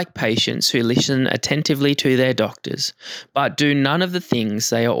somewhat like patients who listen attentively to their doctors, but do none of the things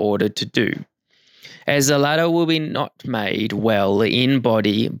they are ordered to do. As the latter will be not made well in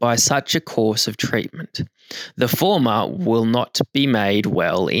body by such a course of treatment, the former will not be made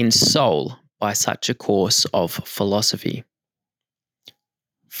well in soul by such a course of philosophy.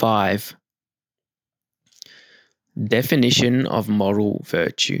 5. Definition of moral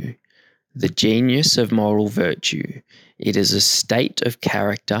virtue. The genius of moral virtue. It is a state of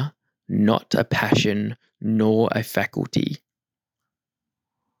character, not a passion, nor a faculty.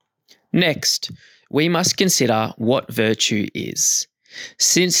 Next, we must consider what virtue is.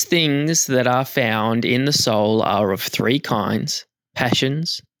 Since things that are found in the soul are of three kinds,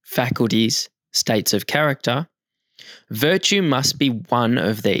 passions, faculties, states of character, virtue must be one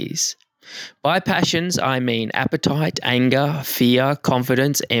of these. By passions, I mean appetite, anger, fear,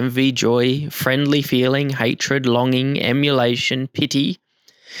 confidence, envy, joy, friendly feeling, hatred, longing, emulation, pity,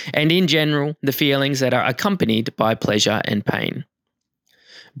 and in general, the feelings that are accompanied by pleasure and pain.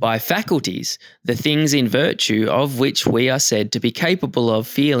 By faculties, the things in virtue of which we are said to be capable of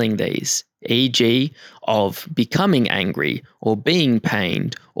feeling these, e.g., of becoming angry, or being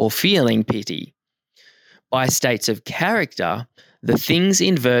pained, or feeling pity. By states of character, the things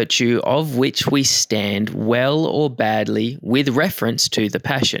in virtue of which we stand well or badly with reference to the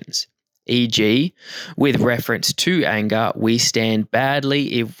passions, e.g., with reference to anger, we stand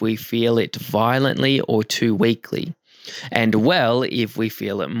badly if we feel it violently or too weakly, and well if we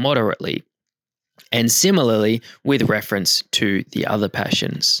feel it moderately, and similarly with reference to the other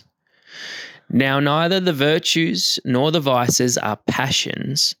passions. Now, neither the virtues nor the vices are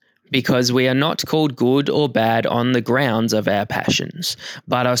passions, because we are not called good or bad on the grounds of our passions,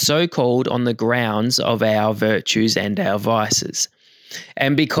 but are so called on the grounds of our virtues and our vices.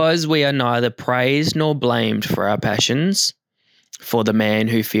 And because we are neither praised nor blamed for our passions, for the man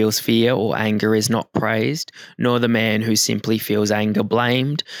who feels fear or anger is not praised, nor the man who simply feels anger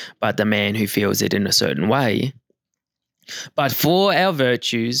blamed, but the man who feels it in a certain way. But for our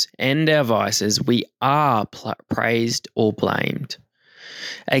virtues and our vices, we are praised or blamed.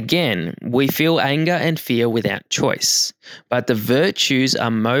 Again, we feel anger and fear without choice, but the virtues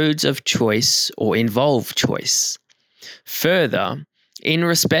are modes of choice or involve choice. Further, In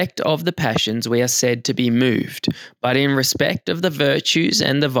respect of the passions, we are said to be moved, but in respect of the virtues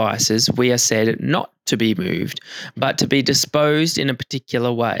and the vices, we are said not to be moved, but to be disposed in a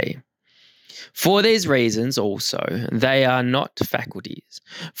particular way. For these reasons also, they are not faculties,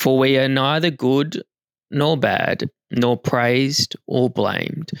 for we are neither good nor bad, nor praised or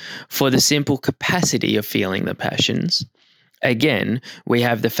blamed, for the simple capacity of feeling the passions. Again, we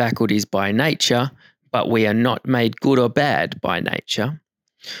have the faculties by nature, but we are not made good or bad by nature.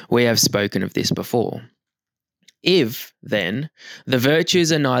 We have spoken of this before. If, then, the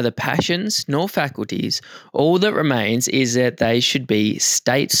virtues are neither passions nor faculties, all that remains is that they should be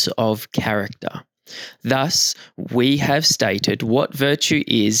states of character. Thus, we have stated what virtue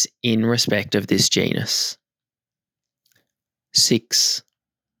is in respect of this genus. 6.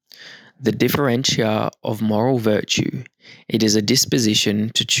 The differentia of moral virtue. It is a disposition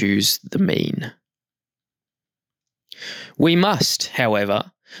to choose the mean. We must,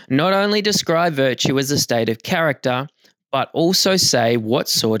 however, not only describe virtue as a state of character, but also say what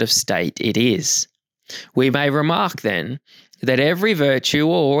sort of state it is. We may remark, then, that every virtue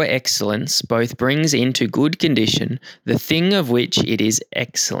or excellence both brings into good condition the thing of which it is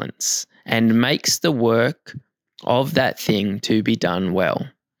excellence, and makes the work of that thing to be done well.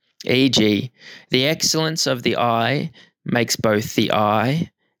 E.g., the excellence of the eye makes both the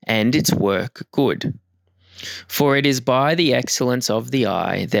eye and its work good. For it is by the excellence of the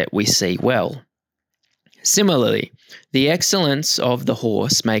eye that we see well. Similarly, the excellence of the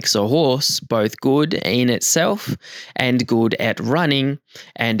horse makes a horse both good in itself and good at running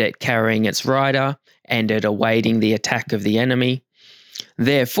and at carrying its rider and at awaiting the attack of the enemy.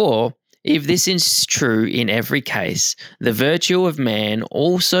 Therefore, if this is true in every case, the virtue of man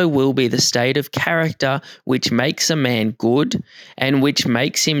also will be the state of character which makes a man good and which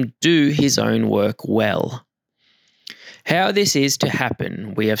makes him do his own work well. How this is to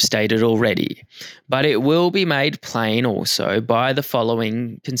happen we have stated already, but it will be made plain also by the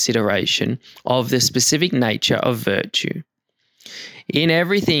following consideration of the specific nature of virtue. In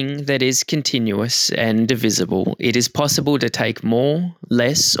everything that is continuous and divisible, it is possible to take more,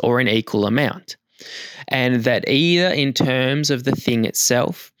 less, or an equal amount, and that either in terms of the thing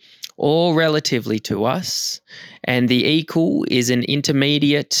itself or relatively to us, and the equal is an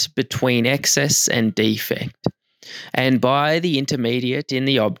intermediate between excess and defect. And by the intermediate in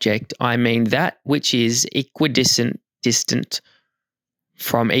the object, I mean that which is equidistant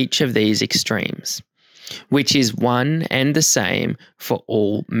from each of these extremes, which is one and the same for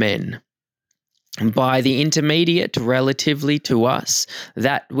all men. By the intermediate relatively to us,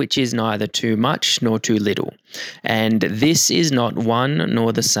 that which is neither too much nor too little, and this is not one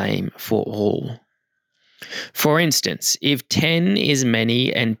nor the same for all. For instance, if 10 is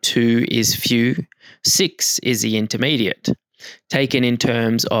many and 2 is few, 6 is the intermediate, taken in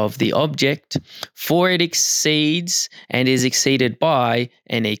terms of the object, for it exceeds and is exceeded by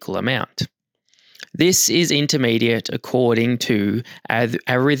an equal amount. This is intermediate according to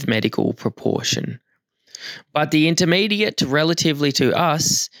arithmetical proportion. But the intermediate relatively to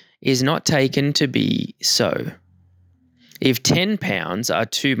us is not taken to be so. If 10 pounds are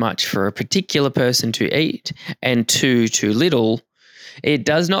too much for a particular person to eat and 2 too little, it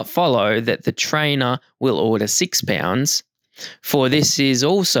does not follow that the trainer will order 6 pounds, for this is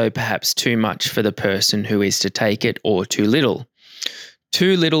also perhaps too much for the person who is to take it, or too little.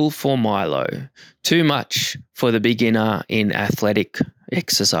 Too little for Milo, too much for the beginner in athletic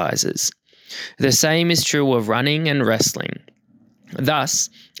exercises. The same is true of running and wrestling. Thus,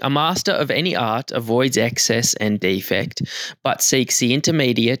 a master of any art avoids excess and defect, but seeks the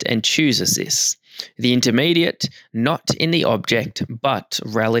intermediate and chooses this. The intermediate not in the object, but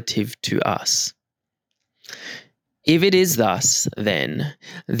relative to us. If it is thus, then,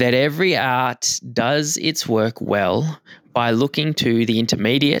 that every art does its work well by looking to the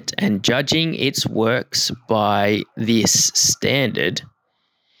intermediate and judging its works by this standard,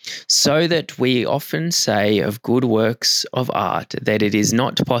 so that we often say of good works of art that it is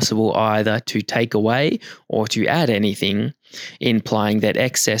not possible either to take away or to add anything, implying that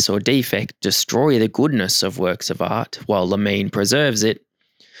excess or defect destroy the goodness of works of art, while the mean preserves it,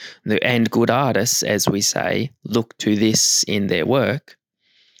 and good artists, as we say, look to this in their work.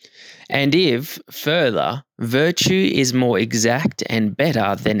 And if, further, virtue is more exact and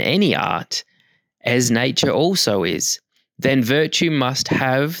better than any art, as nature also is, then virtue must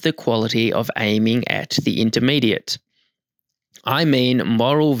have the quality of aiming at the intermediate. I mean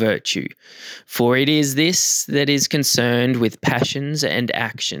moral virtue, for it is this that is concerned with passions and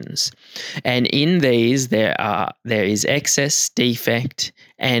actions, and in these there is excess, defect,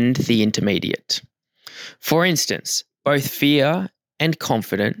 and the intermediate. For instance, both fear and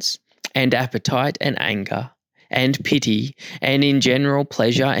confidence, and appetite and anger, and pity, and in general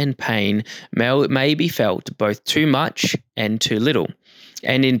pleasure and pain may be felt both too much and too little,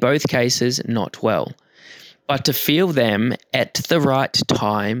 and in both cases not well. But to feel them at the right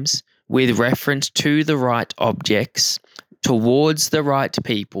times, with reference to the right objects, towards the right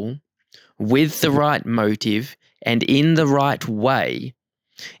people, with the right motive, and in the right way,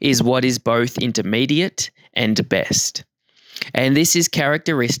 is what is both intermediate and best. And this is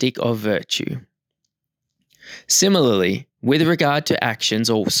characteristic of virtue. Similarly, with regard to actions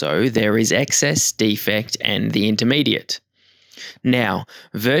also, there is excess, defect, and the intermediate. Now,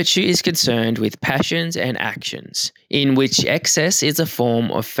 virtue is concerned with passions and actions, in which excess is a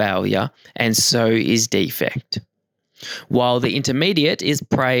form of failure, and so is defect. While the intermediate is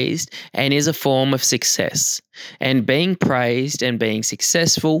praised and is a form of success, and being praised and being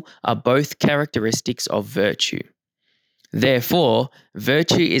successful are both characteristics of virtue. Therefore,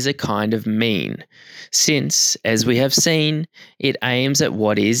 virtue is a kind of mean, since, as we have seen, it aims at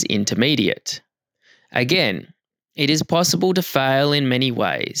what is intermediate. Again, it is possible to fail in many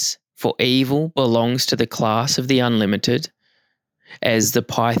ways, for evil belongs to the class of the unlimited, as the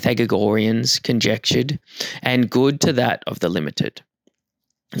Pythagoreans conjectured, and good to that of the limited.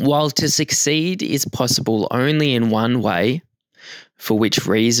 While to succeed is possible only in one way, for which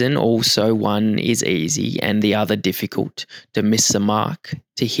reason also one is easy and the other difficult, to miss the mark,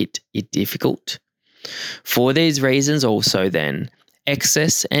 to hit it difficult. For these reasons also then,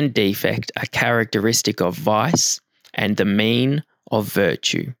 excess and defect are characteristic of vice and the mean of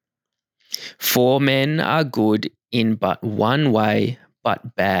virtue. For men are good in but one way,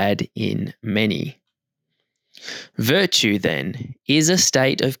 but bad in many. Virtue, then, is a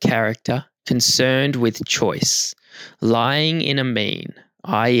state of character concerned with choice, lying in a mean,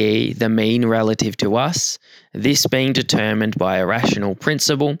 i.e., the mean relative to us, this being determined by a rational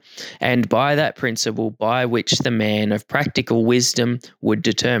principle, and by that principle by which the man of practical wisdom would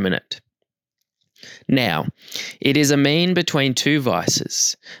determine it. Now, it is a mean between two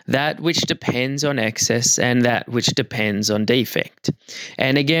vices, that which depends on excess and that which depends on defect.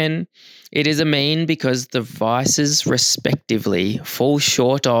 And again, it is a mean because the vices respectively fall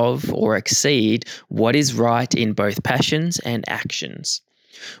short of or exceed what is right in both passions and actions,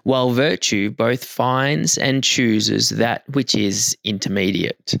 while virtue both finds and chooses that which is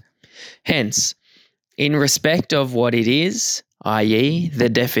intermediate. Hence, in respect of what it is, i.e., the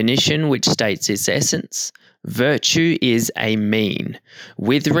definition which states its essence, virtue is a mean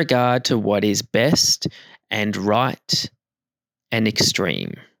with regard to what is best and right and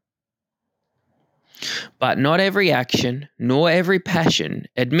extreme. But not every action nor every passion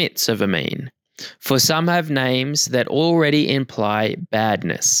admits of a mean, for some have names that already imply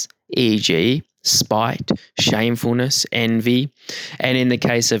badness, e.g., spite, shamefulness, envy, and in the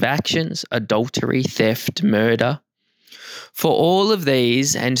case of actions, adultery, theft, murder. For all of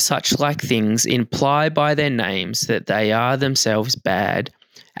these and such like things imply by their names that they are themselves bad,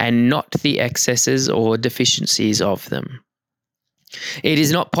 and not the excesses or deficiencies of them. It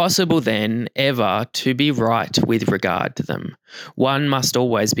is not possible then ever to be right with regard to them. One must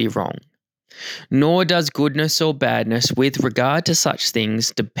always be wrong. Nor does goodness or badness with regard to such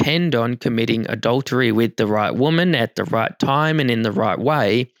things depend on committing adultery with the right woman at the right time and in the right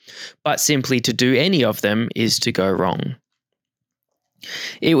way, but simply to do any of them is to go wrong.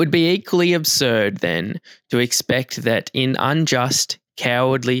 It would be equally absurd, then, to expect that in unjust,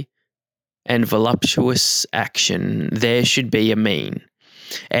 cowardly, and voluptuous action there should be a mean,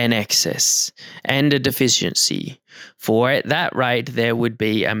 an excess, and a deficiency, for at that rate there would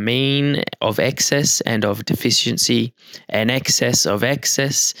be a mean of excess and of deficiency, an excess of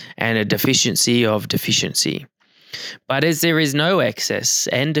excess, and a deficiency of deficiency. But as there is no excess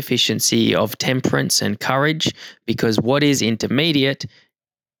and deficiency of temperance and courage, because what is intermediate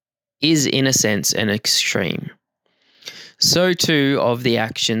is in a sense an extreme. So too of the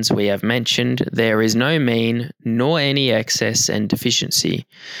actions we have mentioned, there is no mean nor any excess and deficiency,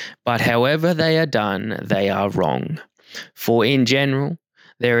 but however they are done, they are wrong. For in general,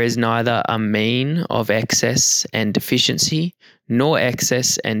 there is neither a mean of excess and deficiency, nor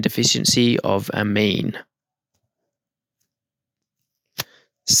excess and deficiency of a mean.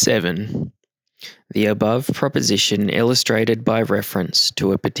 7. The above proposition illustrated by reference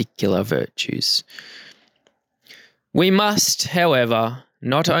to a particular virtues. We must, however,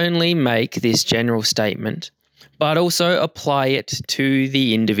 not only make this general statement, but also apply it to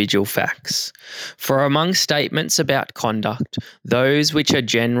the individual facts. For among statements about conduct, those which are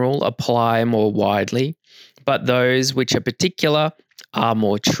general apply more widely, but those which are particular are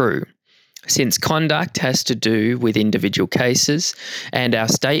more true. since conduct has to do with individual cases, and our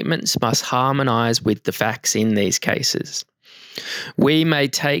statements must harmonise with the facts in these cases. We may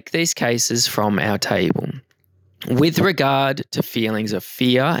take these cases from our table. With regard to feelings of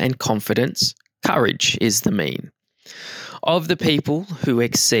fear and confidence, courage is the mean. Of the people who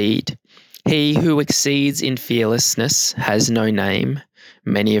exceed, he who exceeds in fearlessness has no name.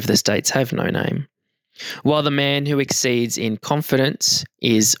 Many of the states have no name. While the man who exceeds in confidence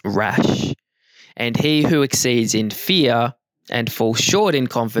is rash, and he who exceeds in fear and falls short in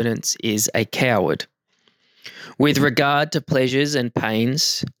confidence is a coward. With regard to pleasures and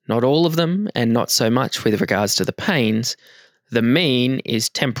pains, not all of them, and not so much with regards to the pains, the mean is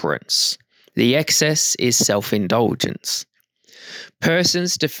temperance. The excess is self-indulgence.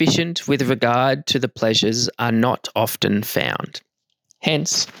 Persons deficient with regard to the pleasures are not often found.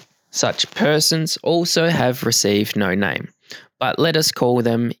 Hence, such persons also have received no name, but let us call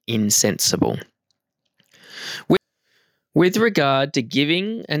them insensible. With regard to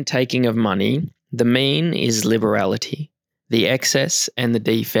giving and taking of money, the mean is liberality, the excess and the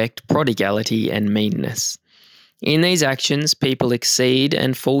defect prodigality and meanness. In these actions, people exceed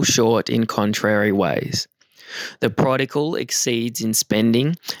and fall short in contrary ways. The prodigal exceeds in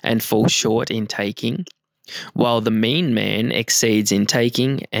spending and falls short in taking, while the mean man exceeds in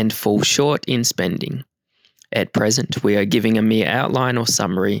taking and falls short in spending. At present, we are giving a mere outline or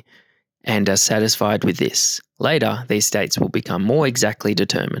summary and are satisfied with this. Later, these states will become more exactly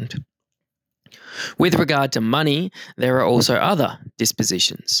determined. With regard to money, there are also other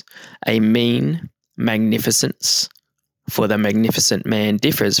dispositions. A mean magnificence, for the magnificent man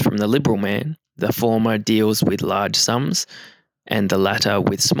differs from the liberal man. The former deals with large sums, and the latter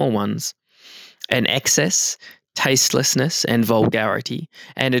with small ones. An excess, tastelessness, and vulgarity,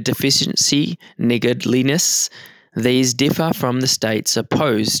 and a deficiency, niggardliness, these differ from the states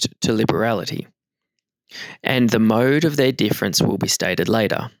opposed to liberality, and the mode of their difference will be stated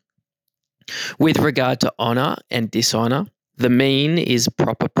later. With regard to honour and dishonour, the mean is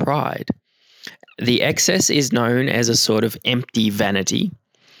proper pride. The excess is known as a sort of empty vanity,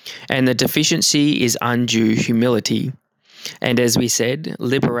 and the deficiency is undue humility. And as we said,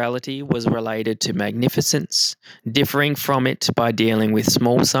 liberality was related to magnificence, differing from it by dealing with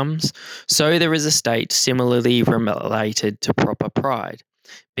small sums. So there is a state similarly related to proper pride,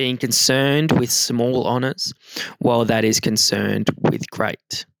 being concerned with small honours, while that is concerned with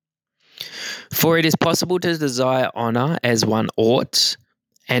great. For it is possible to desire honour as one ought,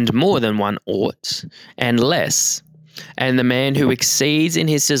 and more than one ought, and less. And the man who exceeds in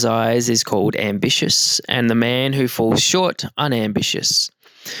his desires is called ambitious, and the man who falls short, unambitious,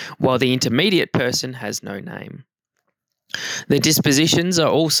 while the intermediate person has no name. The dispositions are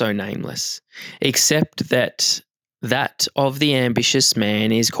also nameless, except that of the ambitious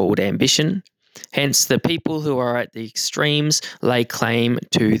man is called ambition. Hence, the people who are at the extremes lay claim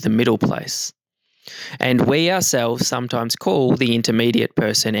to the middle place. And we ourselves sometimes call the intermediate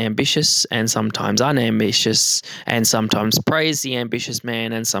person ambitious and sometimes unambitious, and sometimes praise the ambitious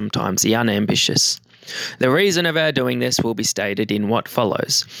man and sometimes the unambitious. The reason of our doing this will be stated in what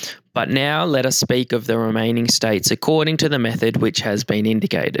follows. But now let us speak of the remaining states according to the method which has been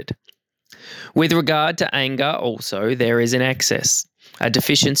indicated. With regard to anger also, there is an excess, a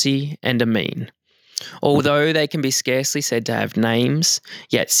deficiency, and a mean. Although they can be scarcely said to have names,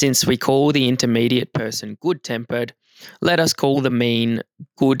 yet since we call the intermediate person good-tempered, let us call the mean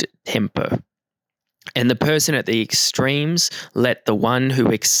good temper. And the person at the extremes, let the one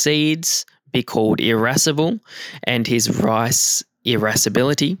who exceeds be called irascible, and his vice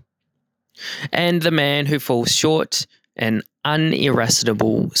irascibility. And the man who falls short, an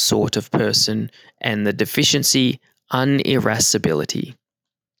unirascible sort of person, and the deficiency, unirascibility.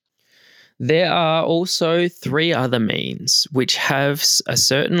 There are also three other means which have a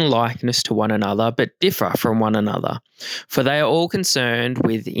certain likeness to one another but differ from one another, for they are all concerned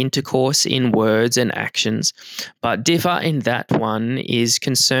with intercourse in words and actions, but differ in that one is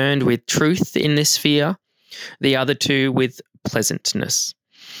concerned with truth in this sphere, the other two with pleasantness.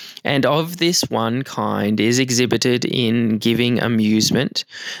 And of this one kind is exhibited in giving amusement,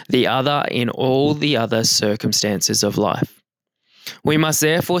 the other in all the other circumstances of life. We must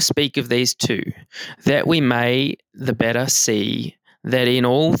therefore speak of these two, that we may the better see that in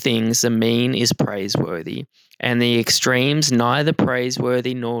all things the mean is praiseworthy, and the extremes neither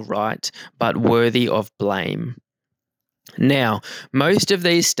praiseworthy nor right, but worthy of blame. Now, most of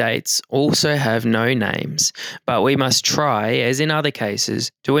these states also have no names, but we must try, as in other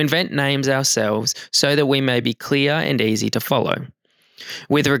cases, to invent names ourselves so that we may be clear and easy to follow.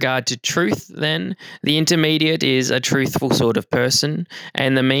 With regard to truth, then, the intermediate is a truthful sort of person,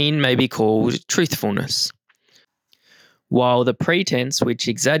 and the mean may be called truthfulness, while the pretense which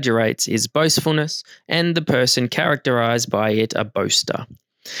exaggerates is boastfulness, and the person characterized by it a boaster.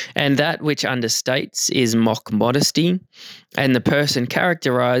 And that which understates is mock modesty, and the person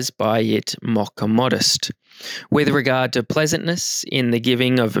characterized by it mock modest. With regard to pleasantness in the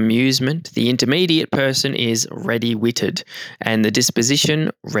giving of amusement, the intermediate person is ready-witted, and the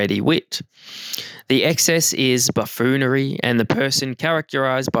disposition ready-wit. The excess is buffoonery, and the person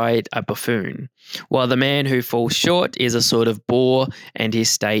characterized by it a buffoon, while the man who falls short is a sort of bore, and his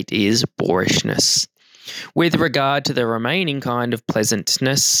state is boorishness. With regard to the remaining kind of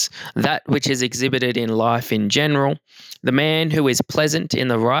pleasantness, that which is exhibited in life in general, the man who is pleasant in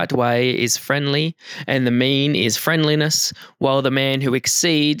the right way is friendly, and the mean is friendliness, while the man who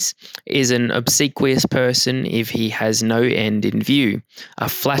exceeds is an obsequious person if he has no end in view, a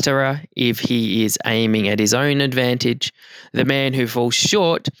flatterer if he is aiming at his own advantage. The man who falls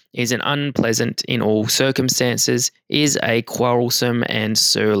short is an unpleasant in all circumstances, is a quarrelsome and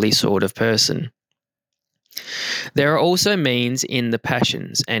surly sort of person. There are also means in the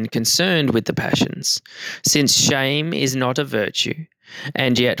passions and concerned with the passions, since shame is not a virtue,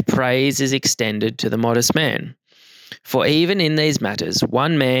 and yet praise is extended to the modest man. For even in these matters,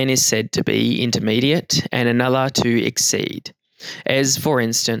 one man is said to be intermediate and another to exceed, as, for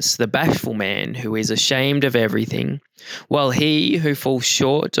instance, the bashful man who is ashamed of everything, while he who falls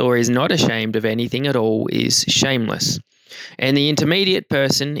short or is not ashamed of anything at all is shameless. And the intermediate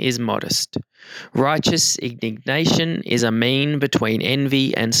person is modest. Righteous indignation is a mean between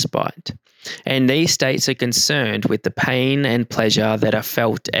envy and spite, and these states are concerned with the pain and pleasure that are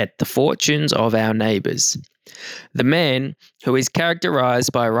felt at the fortunes of our neighbours. The man who is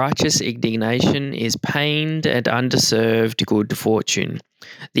characterized by righteous indignation is pained at undeserved good fortune.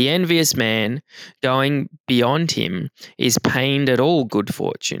 The envious man, going beyond him, is pained at all good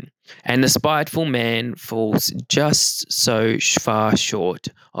fortune, and the spiteful man falls just so far short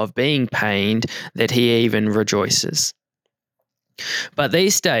of being pained that he even rejoices. But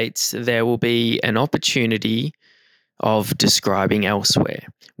these states there will be an opportunity of describing elsewhere.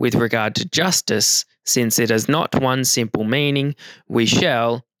 With regard to justice, since it has not one simple meaning, we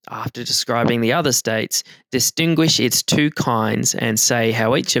shall, after describing the other states, distinguish its two kinds and say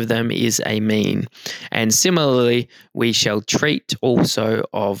how each of them is a mean. And similarly, we shall treat also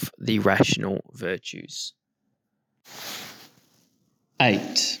of the rational virtues.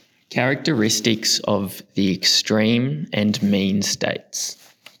 8. Characteristics of the extreme and mean states.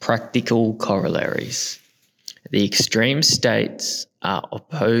 Practical corollaries. The extreme states are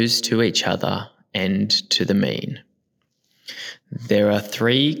opposed to each other and to the mean. There are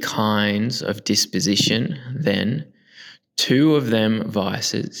 3 kinds of disposition, then, 2 of them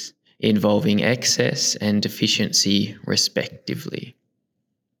vices, involving excess and deficiency respectively,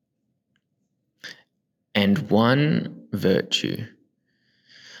 and 1 virtue,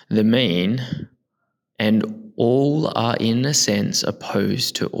 the mean, and all are in a sense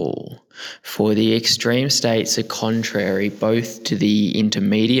opposed to all, for the extreme states are contrary both to the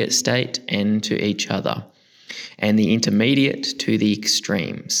intermediate state and to each other, and the intermediate to the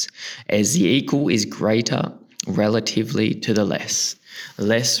extremes, as the equal is greater relatively to the less,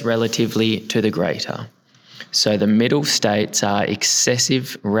 less relatively to the greater. So the middle states are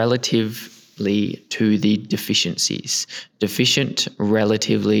excessive relatively to the deficiencies, deficient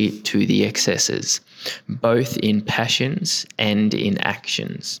relatively to the excesses, both in passions and in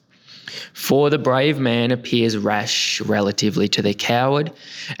actions. For the brave man appears rash relatively to the coward,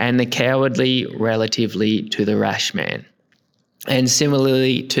 and the cowardly relatively to the rash man. And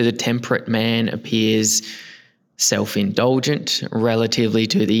similarly to the temperate man appears self-indulgent relatively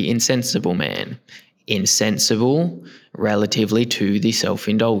to the insensible man, insensible relatively to the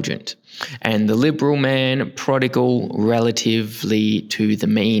self-indulgent, and the liberal man prodigal relatively to the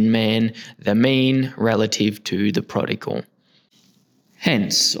mean relative to the prodigal.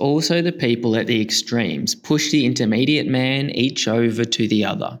 Hence, also the people at the extremes push the intermediate man each over to the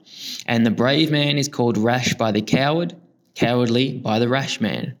other, and the brave man is called rash by the coward, cowardly by the rash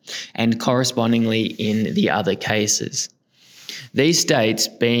man, and correspondingly in the other cases. These states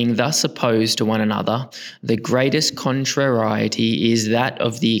being thus opposed to one another, the greatest contrariety is that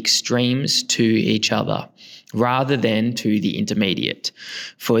of the extremes to each other, rather than to the intermediate.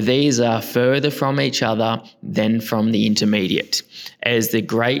 For these are further from each other than from the intermediate, as the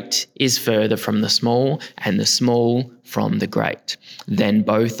great is further from the small, and the small from the great, than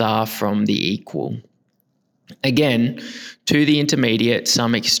both are from the equal. Again, to the intermediate,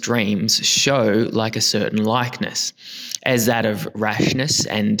 some extremes show like a certain likeness, as that of rashness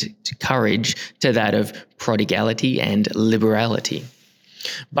and courage to that of prodigality and liberality.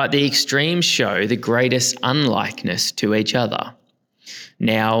 But the extremes show the greatest unlikeness to each other.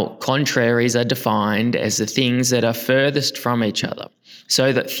 Now, contraries are defined as the things that are furthest from each other,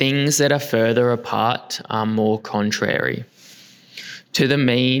 so that things that are further apart are more contrary. To the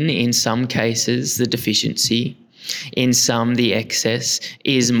mean, in some cases, the deficiency, in some, the excess,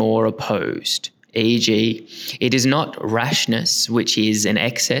 is more opposed. E.g., it is not rashness, which is an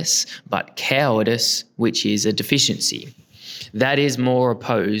excess, but cowardice, which is a deficiency. That is more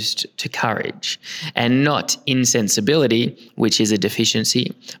opposed to courage, and not insensibility, which is a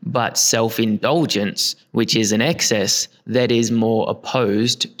deficiency, but self-indulgence, which is an excess, that is more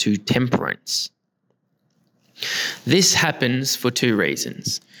opposed to temperance. This happens for two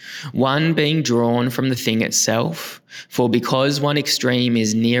reasons. One being drawn from the thing itself, for because one extreme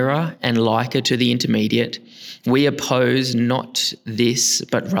is nearer and liker to the intermediate, we oppose not this,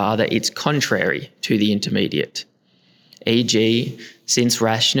 but rather its contrary to the intermediate. E.g., since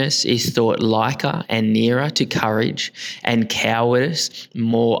rashness is thought liker and nearer to courage, and cowardice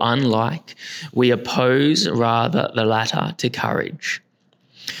more unlike, we oppose rather the latter to courage.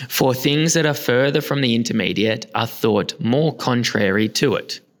 For things that are further from the intermediate are thought more contrary to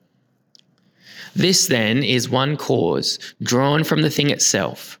it. This then is one cause drawn from the thing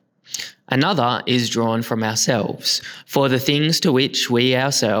itself. Another is drawn from ourselves, for the things to which we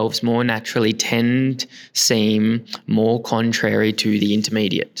ourselves more naturally tend seem more contrary to the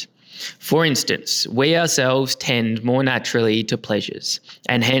intermediate. For instance, we ourselves tend more naturally to pleasures,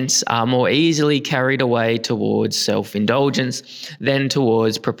 and hence are more easily carried away towards self-indulgence than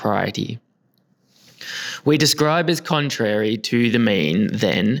towards propriety. We describe as contrary to the mean,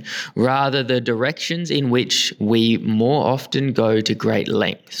 then, rather the directions in which we more often go to great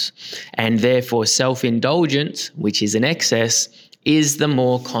lengths, and therefore self-indulgence, which is an excess, is the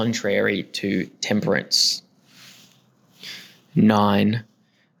more contrary to temperance. 9.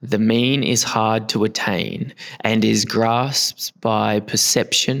 The mean is hard to attain and is grasped by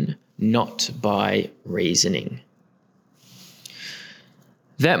perception, not by reasoning.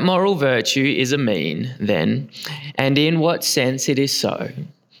 That moral virtue is a mean, then, and in what sense it is so,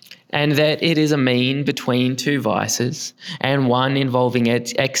 and that it is a mean between two vices, and one involving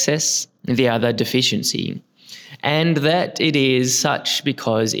excess, the other deficiency, and that it is such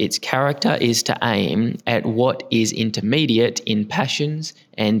because its character is to aim at what is intermediate in passions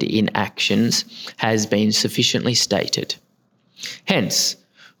and in actions, has been sufficiently stated. Hence,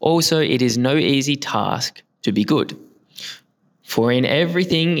 also it is no easy task to be good. For in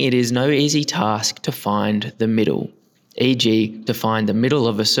everything it is no easy task to find the middle. E.g., to find the middle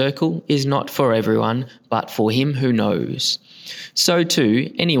of a circle is not for everyone, but for him who knows. So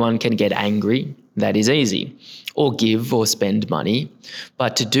too, anyone can get angry, that is easy, or give or spend money,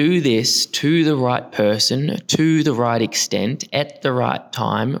 but to do this to the right person, to the right extent, at the right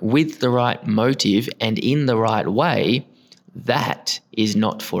time, with the right motive, and in the right way, that is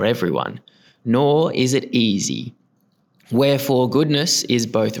not for everyone, nor is it easy. Wherefore goodness is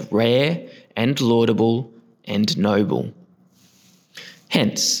both rare and laudable and noble.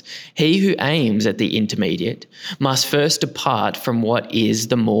 Hence, he who aims at the intermediate must first depart from what is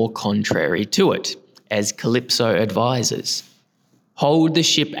the more contrary to it, as Calypso advises. Hold the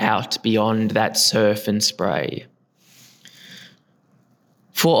ship out beyond that surf and spray.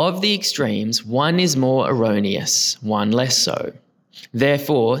 For of the extremes, one is more erroneous, one less so.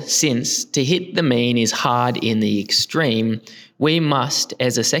 Therefore, since to hit the mean is hard in the extreme, we must,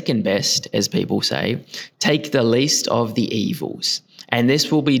 as a second best, as people say, take the least of the evils, and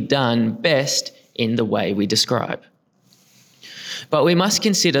this will be done best in the way we describe. But we must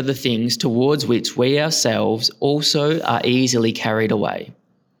consider the things towards which we ourselves also are easily carried away.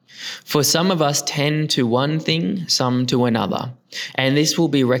 For some of us tend to one thing, some to another, and this will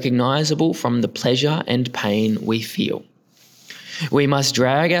be recognizable from the pleasure and pain we feel. We must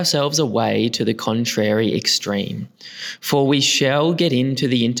drag ourselves away to the contrary extreme, for we shall get into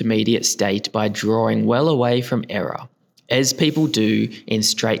the intermediate state by drawing well away from error, as people do in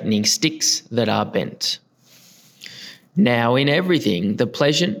straightening sticks that are bent. Now in everything, the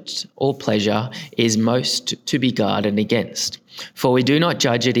pleasant or pleasure is most to be guarded against, for we do not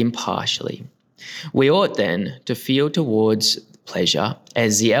judge it impartially. We ought then to feel towards pleasure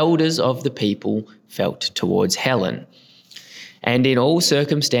as the elders of the people felt towards Helen, and in all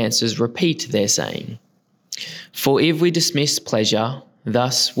circumstances repeat their saying. For if we dismiss pleasure,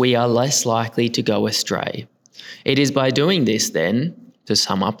 thus we are less likely to go astray. It is by doing this then, to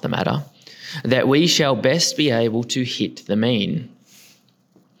sum up the matter, that we shall best be able to hit the mean.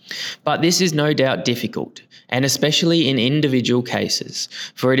 But this is no doubt difficult, and especially in individual cases,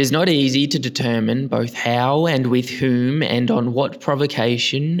 for it is not easy to determine both how and with whom and on what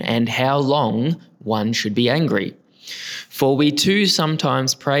provocation and how long one should be angry. For we too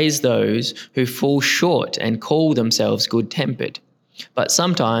sometimes praise those who fall short and call themselves good-tempered, but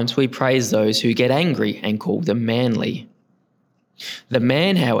sometimes we praise those who get angry and call them manly. The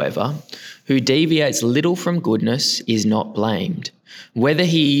man, however, who deviates little from goodness is not blamed, whether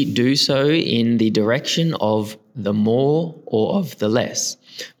he do so in the direction of the more or of the less,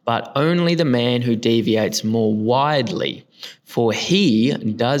 but only the man who deviates more widely, for he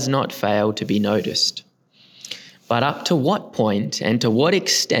does not fail to be noticed. But up to what point and to what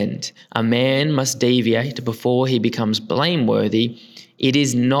extent a man must deviate before he becomes blameworthy, it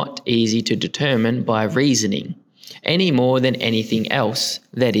is not easy to determine by reasoning, any more than anything else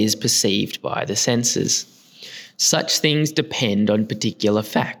that is perceived by the senses. Such things depend on particular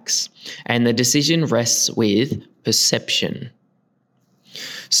facts, and the decision rests with perception.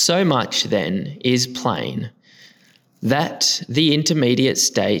 So much, then, is plain, that the intermediate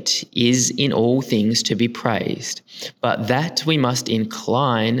state is in all things to be praised, but that we must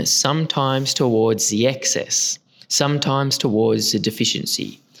incline sometimes towards the excess, sometimes towards the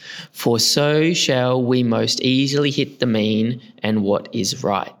deficiency, for so shall we most easily hit the mean and what is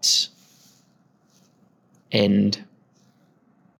right. End